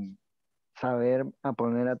en saber a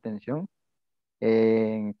poner atención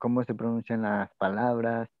en cómo se pronuncian las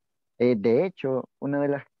palabras. De hecho, una de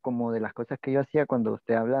las cosas que yo hacía cuando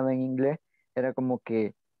usted hablaba en inglés era como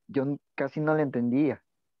que yo casi no le entendía.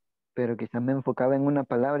 pero quizás me enfocaba en una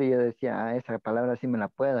palabra y yo decía, ah, esa palabra sí me la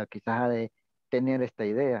puedo, quizás ha de tener esta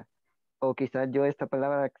idea. O quizás yo esta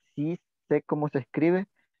palabra sí sé cómo se escribe,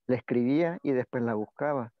 la escribía y después la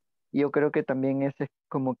buscaba. Y yo creo que también ese es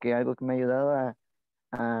como que algo que me ha ayudado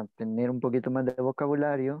a tener un poquito más de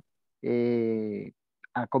vocabulario,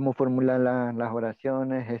 a cómo formular las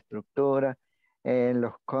oraciones, estructura,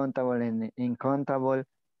 los countable, incountable.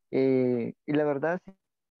 Y la verdad, sí ha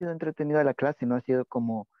sido entretenida la clase, no ha sido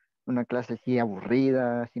como una clase así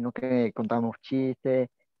aburrida, sino que contamos chistes.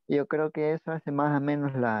 Y yo creo que eso hace más o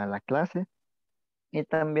menos la clase y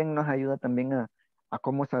también nos ayuda también a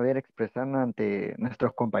cómo saber expresarnos ante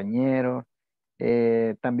nuestros compañeros.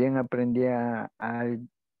 También aprendí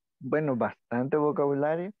bueno, bastante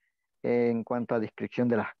vocabulario en cuanto a descripción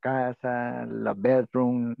de las casas, los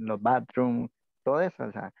bathrooms, todo eso.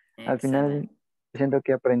 O sea, al final Excelente. siento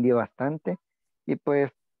que aprendí bastante y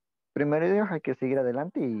pues primero Dios hay que seguir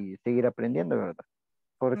adelante y seguir aprendiendo, ¿verdad? Así es.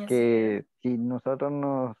 Porque si nosotros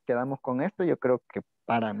nos quedamos con esto, yo creo que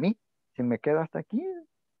para mí, si me quedo hasta aquí,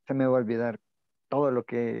 se me va a olvidar todo lo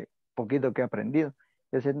que, poquito que he aprendido.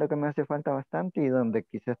 Yo siento que me hace falta bastante y donde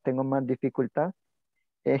quizás tengo más dificultad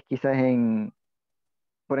es quizás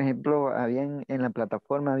por ejemplo, en la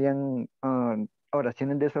plataforma habían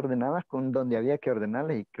oraciones desordenadas con donde había que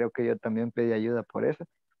ordenarlas y creo que yo también pedí ayuda por eso,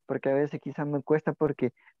 porque a veces quizás me cuesta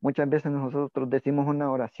porque muchas veces nosotros decimos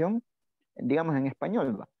una oración, digamos en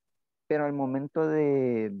español, ¿va? Pero al momento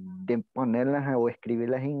de ponerlas o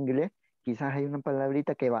escribirlas en inglés, quizás hay una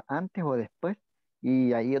palabrita que va antes o después,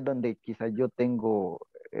 y ahí es donde quizás yo tengo,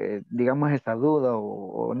 digamos, esa duda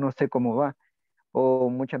o no sé cómo va. O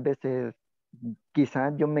muchas veces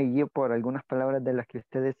quizás yo me guío por algunas palabras de las que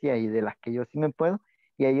usted decía y de las que yo sí me puedo,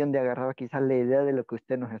 y ahí donde agarraba quizás la idea de lo que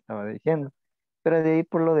usted nos estaba diciendo. Pero de ahí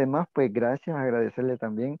por lo demás, pues gracias, agradecerle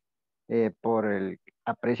también por el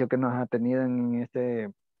aprecio que nos ha tenido en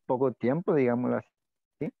este poco tiempo, digámoslo así.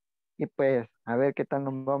 Y pues a ver qué tal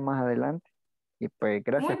nos va más adelante. Y pues Muy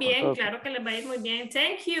gracias por bien, todo. claro que les va a ir muy bien.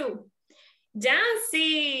 Thank you.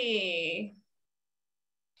 Jancy.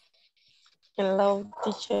 Hello,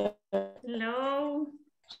 teacher. Hello.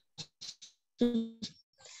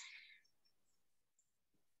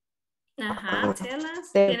 Ajá, tell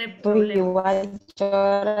us. Tiene problema.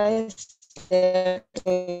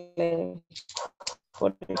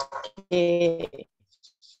 Porque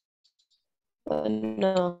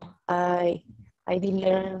no, I did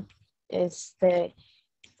learn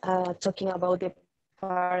talking about the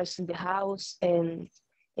parts in the house and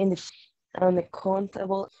in the on the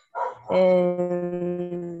countable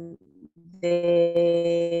and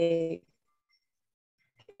the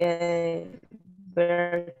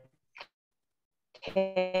verb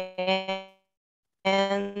can.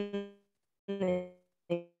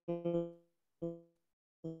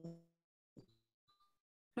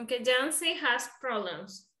 Okay, Jancy has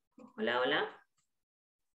problems. Hola, hola.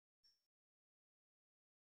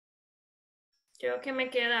 Creo que me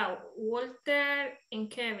queda Walter y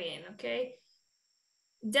Kevin, ¿ok?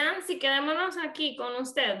 Jancy, quedémonos aquí con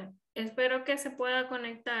usted. Espero que se pueda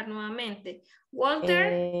conectar nuevamente.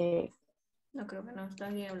 Walter. No creo que no está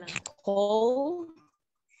aquí hablando.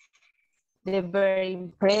 The very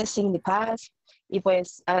impressing the past. Y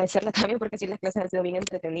pues agradecerle también porque sí las clases han sido bien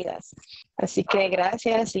entretenidas. Así que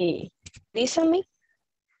gracias y dísame.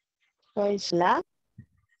 Pues la.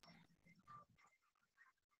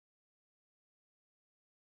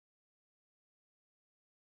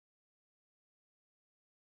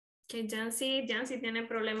 Que Jancy tiene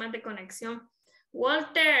problemas de conexión.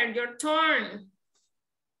 Walter, your turn.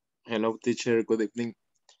 Hello, teacher. Good evening.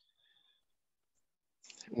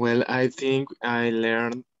 Well, I think I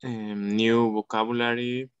learned new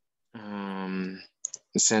vocabulary,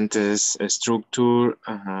 sentence structure,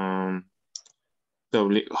 how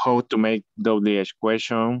to make WH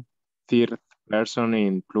question, third person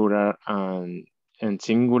in plural and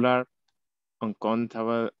singular,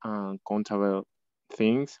 uncountable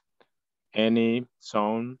things, any,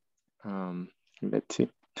 sound, let's see.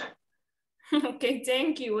 Okay,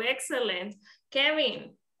 thank you. Excellent.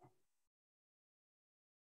 Kevin.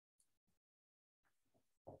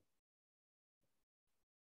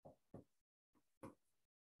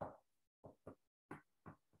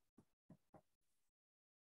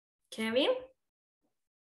 Kevin?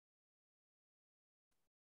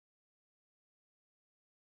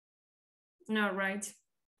 No, right.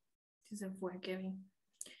 Sí se fue, Kevin.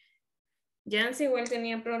 Jancy igual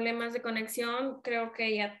tenía problemas de conexión. Creo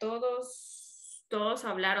que ya todos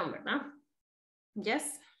hablaron, ¿verdad?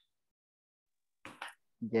 Yes.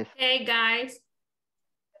 Yes. Hey, guys.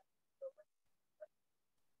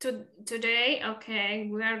 Today, okay,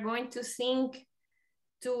 we are going to sing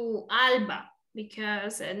to Alba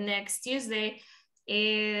because next Tuesday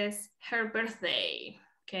is her birthday,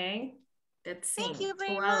 okay? Let's sing. Thank you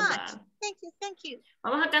very to much. Alba. Thank you.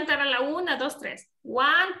 Vamos a cantar a la 1, 2, 3.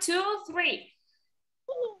 1, 2, 3.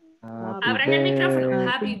 Abran el micrófono.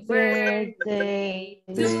 Happy birthday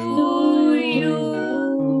to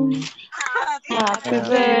you. Happy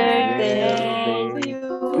birthday to you.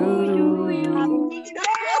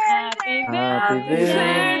 Happy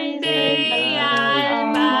birthday,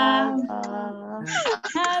 Alba.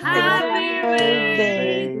 Happy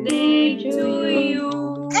birthday to you.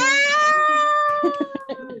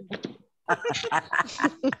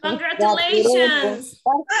 Congratulations.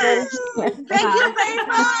 Thank you very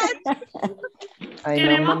much. Ahí nos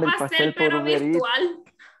Queremos manda el pastel, pastel por pero Uber Eats. virtual.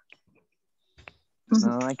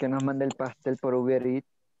 No, hay que nos mande el pastel por Uber Eats.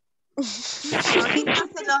 Ahorita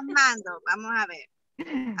se los mando. Vamos a ver.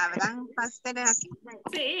 ¿Habrán pasteles aquí?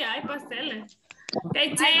 Sí, hay pasteles.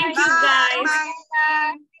 Okay, thank you guys.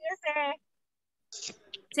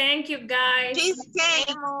 Thank you guys.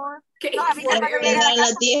 Cheesecake. Okay. Que no era a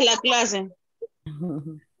las 10 la clase.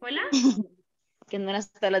 Hola. Que no era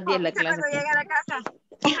hasta las 10 la clase. Cuando llegue a la casa.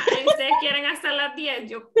 Ay, ustedes quieren hasta las 10.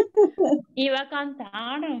 Yo iba a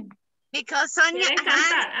cantar. Because Sonia, ¿Quieren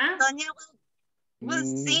cantar? ¿Ah? Sonia will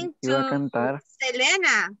sing Iba a to cantar.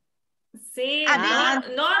 Selena. Sí,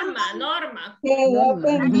 Norma. Quedó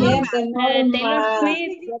pendiente, Taylor Norma.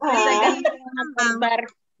 Swift.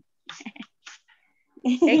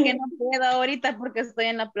 Es que no puedo ahorita porque estoy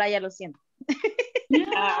en la playa, lo siento.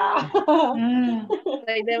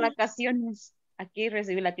 Estoy de vacaciones. Aquí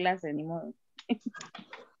recibí la clase, ni modo.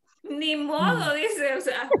 Ni modo, dice, o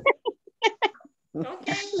sea.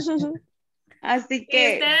 Okay. Así ¿Y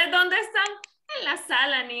que. ustedes dónde están? En la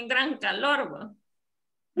sala, ni en gran calor, ¿no?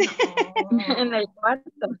 En el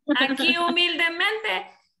cuarto. Aquí humildemente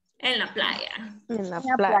en la playa. En la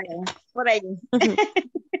playa. Por ahí.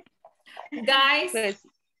 Guys, Pues,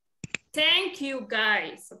 thank you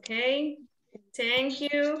guys, okay? Thank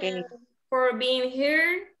you okay. for being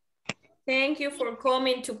here. Thank you for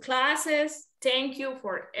coming to classes. Thank you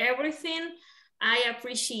for everything. I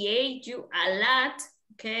appreciate you a lot,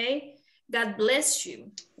 okay? God bless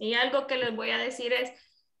you. Y algo que les voy a decir es,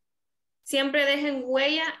 siempre dejen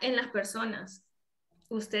huella en las personas.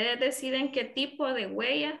 Ustedes deciden qué tipo de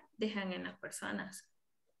huella dejan en las personas.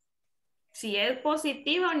 Si es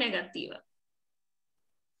positiva o negativa.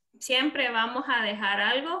 Siempre vamos a dejar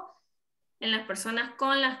algo en las personas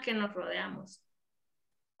con las que nos rodeamos.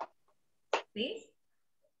 ¿Sí?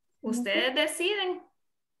 Ustedes deciden.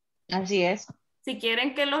 Así es. Si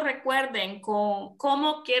quieren que lo recuerden,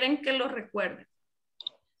 ¿cómo quieren que lo recuerden?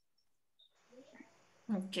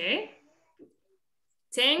 Ok.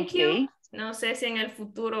 Thank you. No sé si en el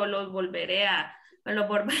futuro los volveré a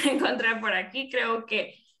encontrar por aquí. Creo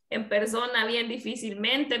que en persona bien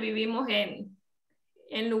difícilmente. Vivimos en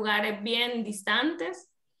lugares bien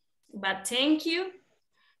distantes. But thank you.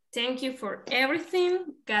 Thank you for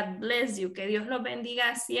everything. God bless you. Que Dios los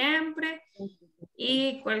bendiga siempre.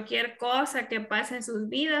 Y cualquier cosa que pase en sus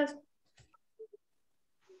vidas,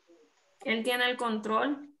 Él tiene el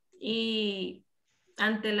control y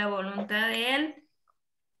ante la voluntad de Él,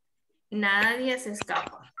 nadie se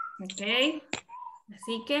escapa. ¿Ok?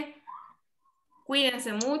 Así que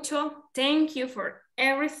cuídense mucho. Thank you for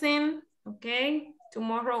everything. ¿Ok?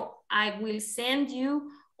 Tomorrow I will send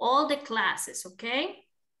you all the classes. ¿Ok?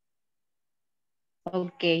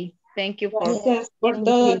 Ok. Thank you for. Gracias por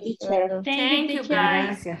todo, teacher. Thank you,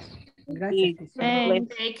 guys. Gracias, teacher.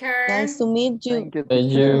 Take care. Nice to meet you.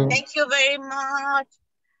 Thank you. Thank you very much.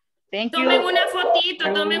 Thank you. Tomen una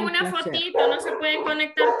fotito, tomen una placer. fotito. No se pueden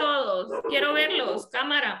conectar todos. Quiero verlos.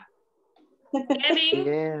 Cámara. Kevin,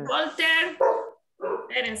 Yeah. Walter.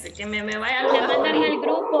 Espérense, que me vaya a Ya mandan al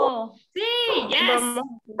grupo. Sí, yes.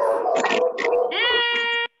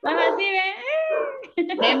 Vamos así, ¿ven?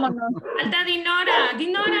 Vémonos. Falta Dinora.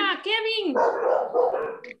 Dinora, Kevin.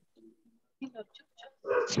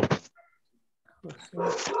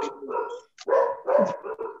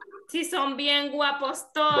 Sí, son bien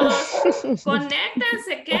guapos todos.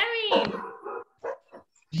 Conéctense, Kevin.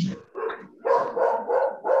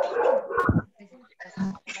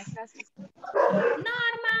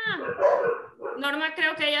 Norma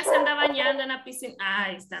creo que ella se anda bañando en la piscina.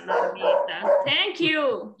 Ay, está Normita. Thank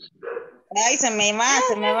you. Ay, se me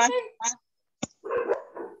va.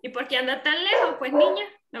 ¿Y por qué anda tan lejos? Pues niña,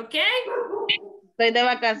 ¿ok? Estoy de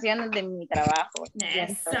vacaciones de mi trabajo.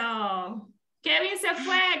 Eso. Kevin se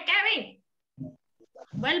fue. Kevin.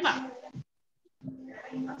 Vuelva.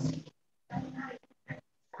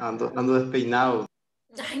 Ando despeinado.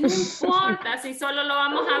 Ay, no importa, si solo lo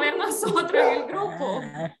vamos a ver nosotros en el grupo.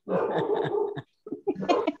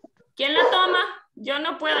 ¿Quién la toma? Yo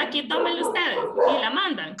no puedo, aquí tómenlo ustedes y la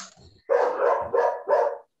mandan.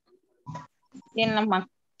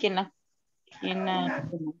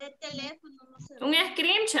 Un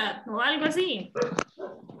screenshot o algo así.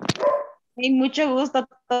 Y mucho gusto a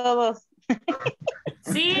todos.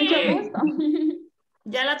 Sí. Mucho gusto.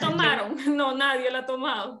 ¿Ya la tomaron? No, nadie la ha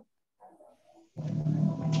tomado.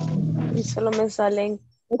 Y solo me salen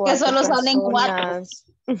Es que solo salen 4.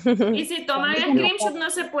 Y si toman screenshot no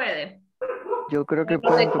se puede. Yo creo que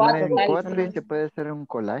pueden tomar en 4 y se puede hacer un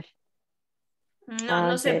collage. No,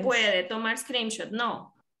 no se puede tomar screenshot,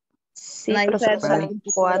 no. Sí, pero solo salen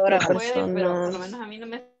 4 personas. Pero por lo menos a mí no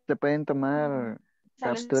me... Se pueden tomar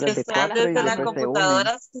capturas de Si sea 4 y desde la después se unen.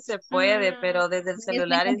 computadora sí se puede, pero desde el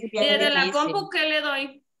celular es bien Desde la difícil. compu, ¿qué le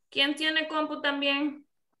doy? ¿Quién tiene compu también?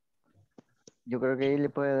 Yo creo que ahí le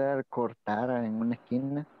puede dar cortar en una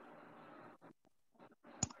esquina.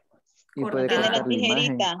 Y puede Cortar. cortar la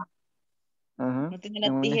imagen. Ajá. No tiene En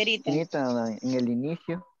la una tijerita. esquinita, en el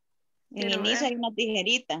inicio. En el inicio hay una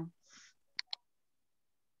tijerita.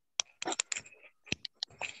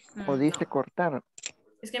 O dice cortar.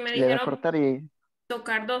 Es que me Le da dijeron cortar y...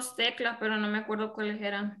 tocar 2 teclas, pero no me acuerdo cuáles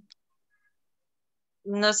eran.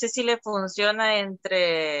 No sé si le funciona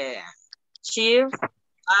entre Shift,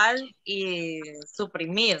 Alt y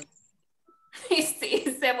suprimir. Y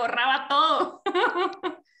sí, se borraba todo.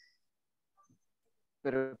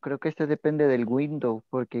 Pero creo que este depende del Windows,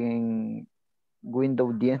 porque en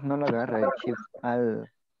Windows 10 no lo agarra el Shift Alt.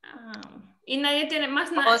 Y nadie tiene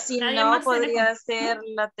más nada. O si no, podría ser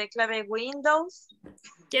la tecla de Windows.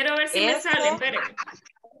 Quiero ver si me salen, espere.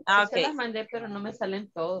 Ah, Se las ok. mandé, pero no me salen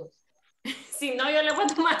todos. Si no, yo le voy a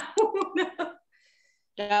tomar uno.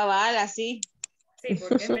 Cabal, así. Sí,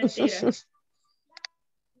 porque es mentira.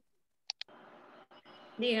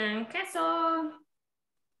 Digan queso.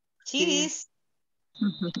 Cheese.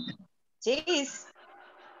 Cheese.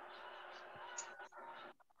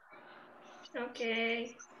 Ok.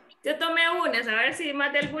 Yo tomé unas, a ver si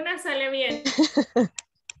más de algunas sale bien.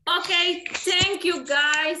 Okay, thank you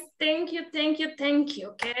guys. Thank you.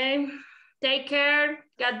 Okay. Take care.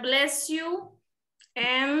 God bless you.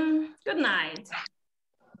 And good night.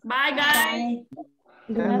 Bye, guys. Bye.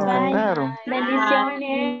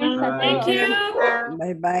 Bendiciones. Thank you.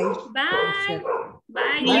 Bye, bye. Bye.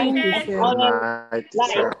 Bye, Bye, teacher.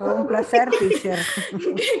 teacher. Fue un placer, teacher.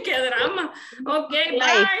 Qué drama. Ok,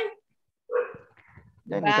 bye.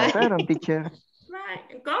 Ya ni cantaron, teacher.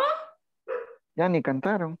 Bye. ¿Cómo? Ya ni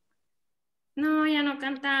cantaron. No, ya no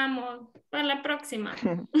cantamos. Para la próxima.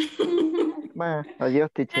 Bueno, adiós,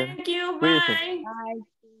 teacher. Thank you, Cuídese.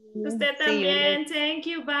 bye. Usted también. Thank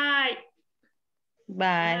you, bye.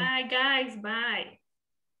 Bye, guys. Bye.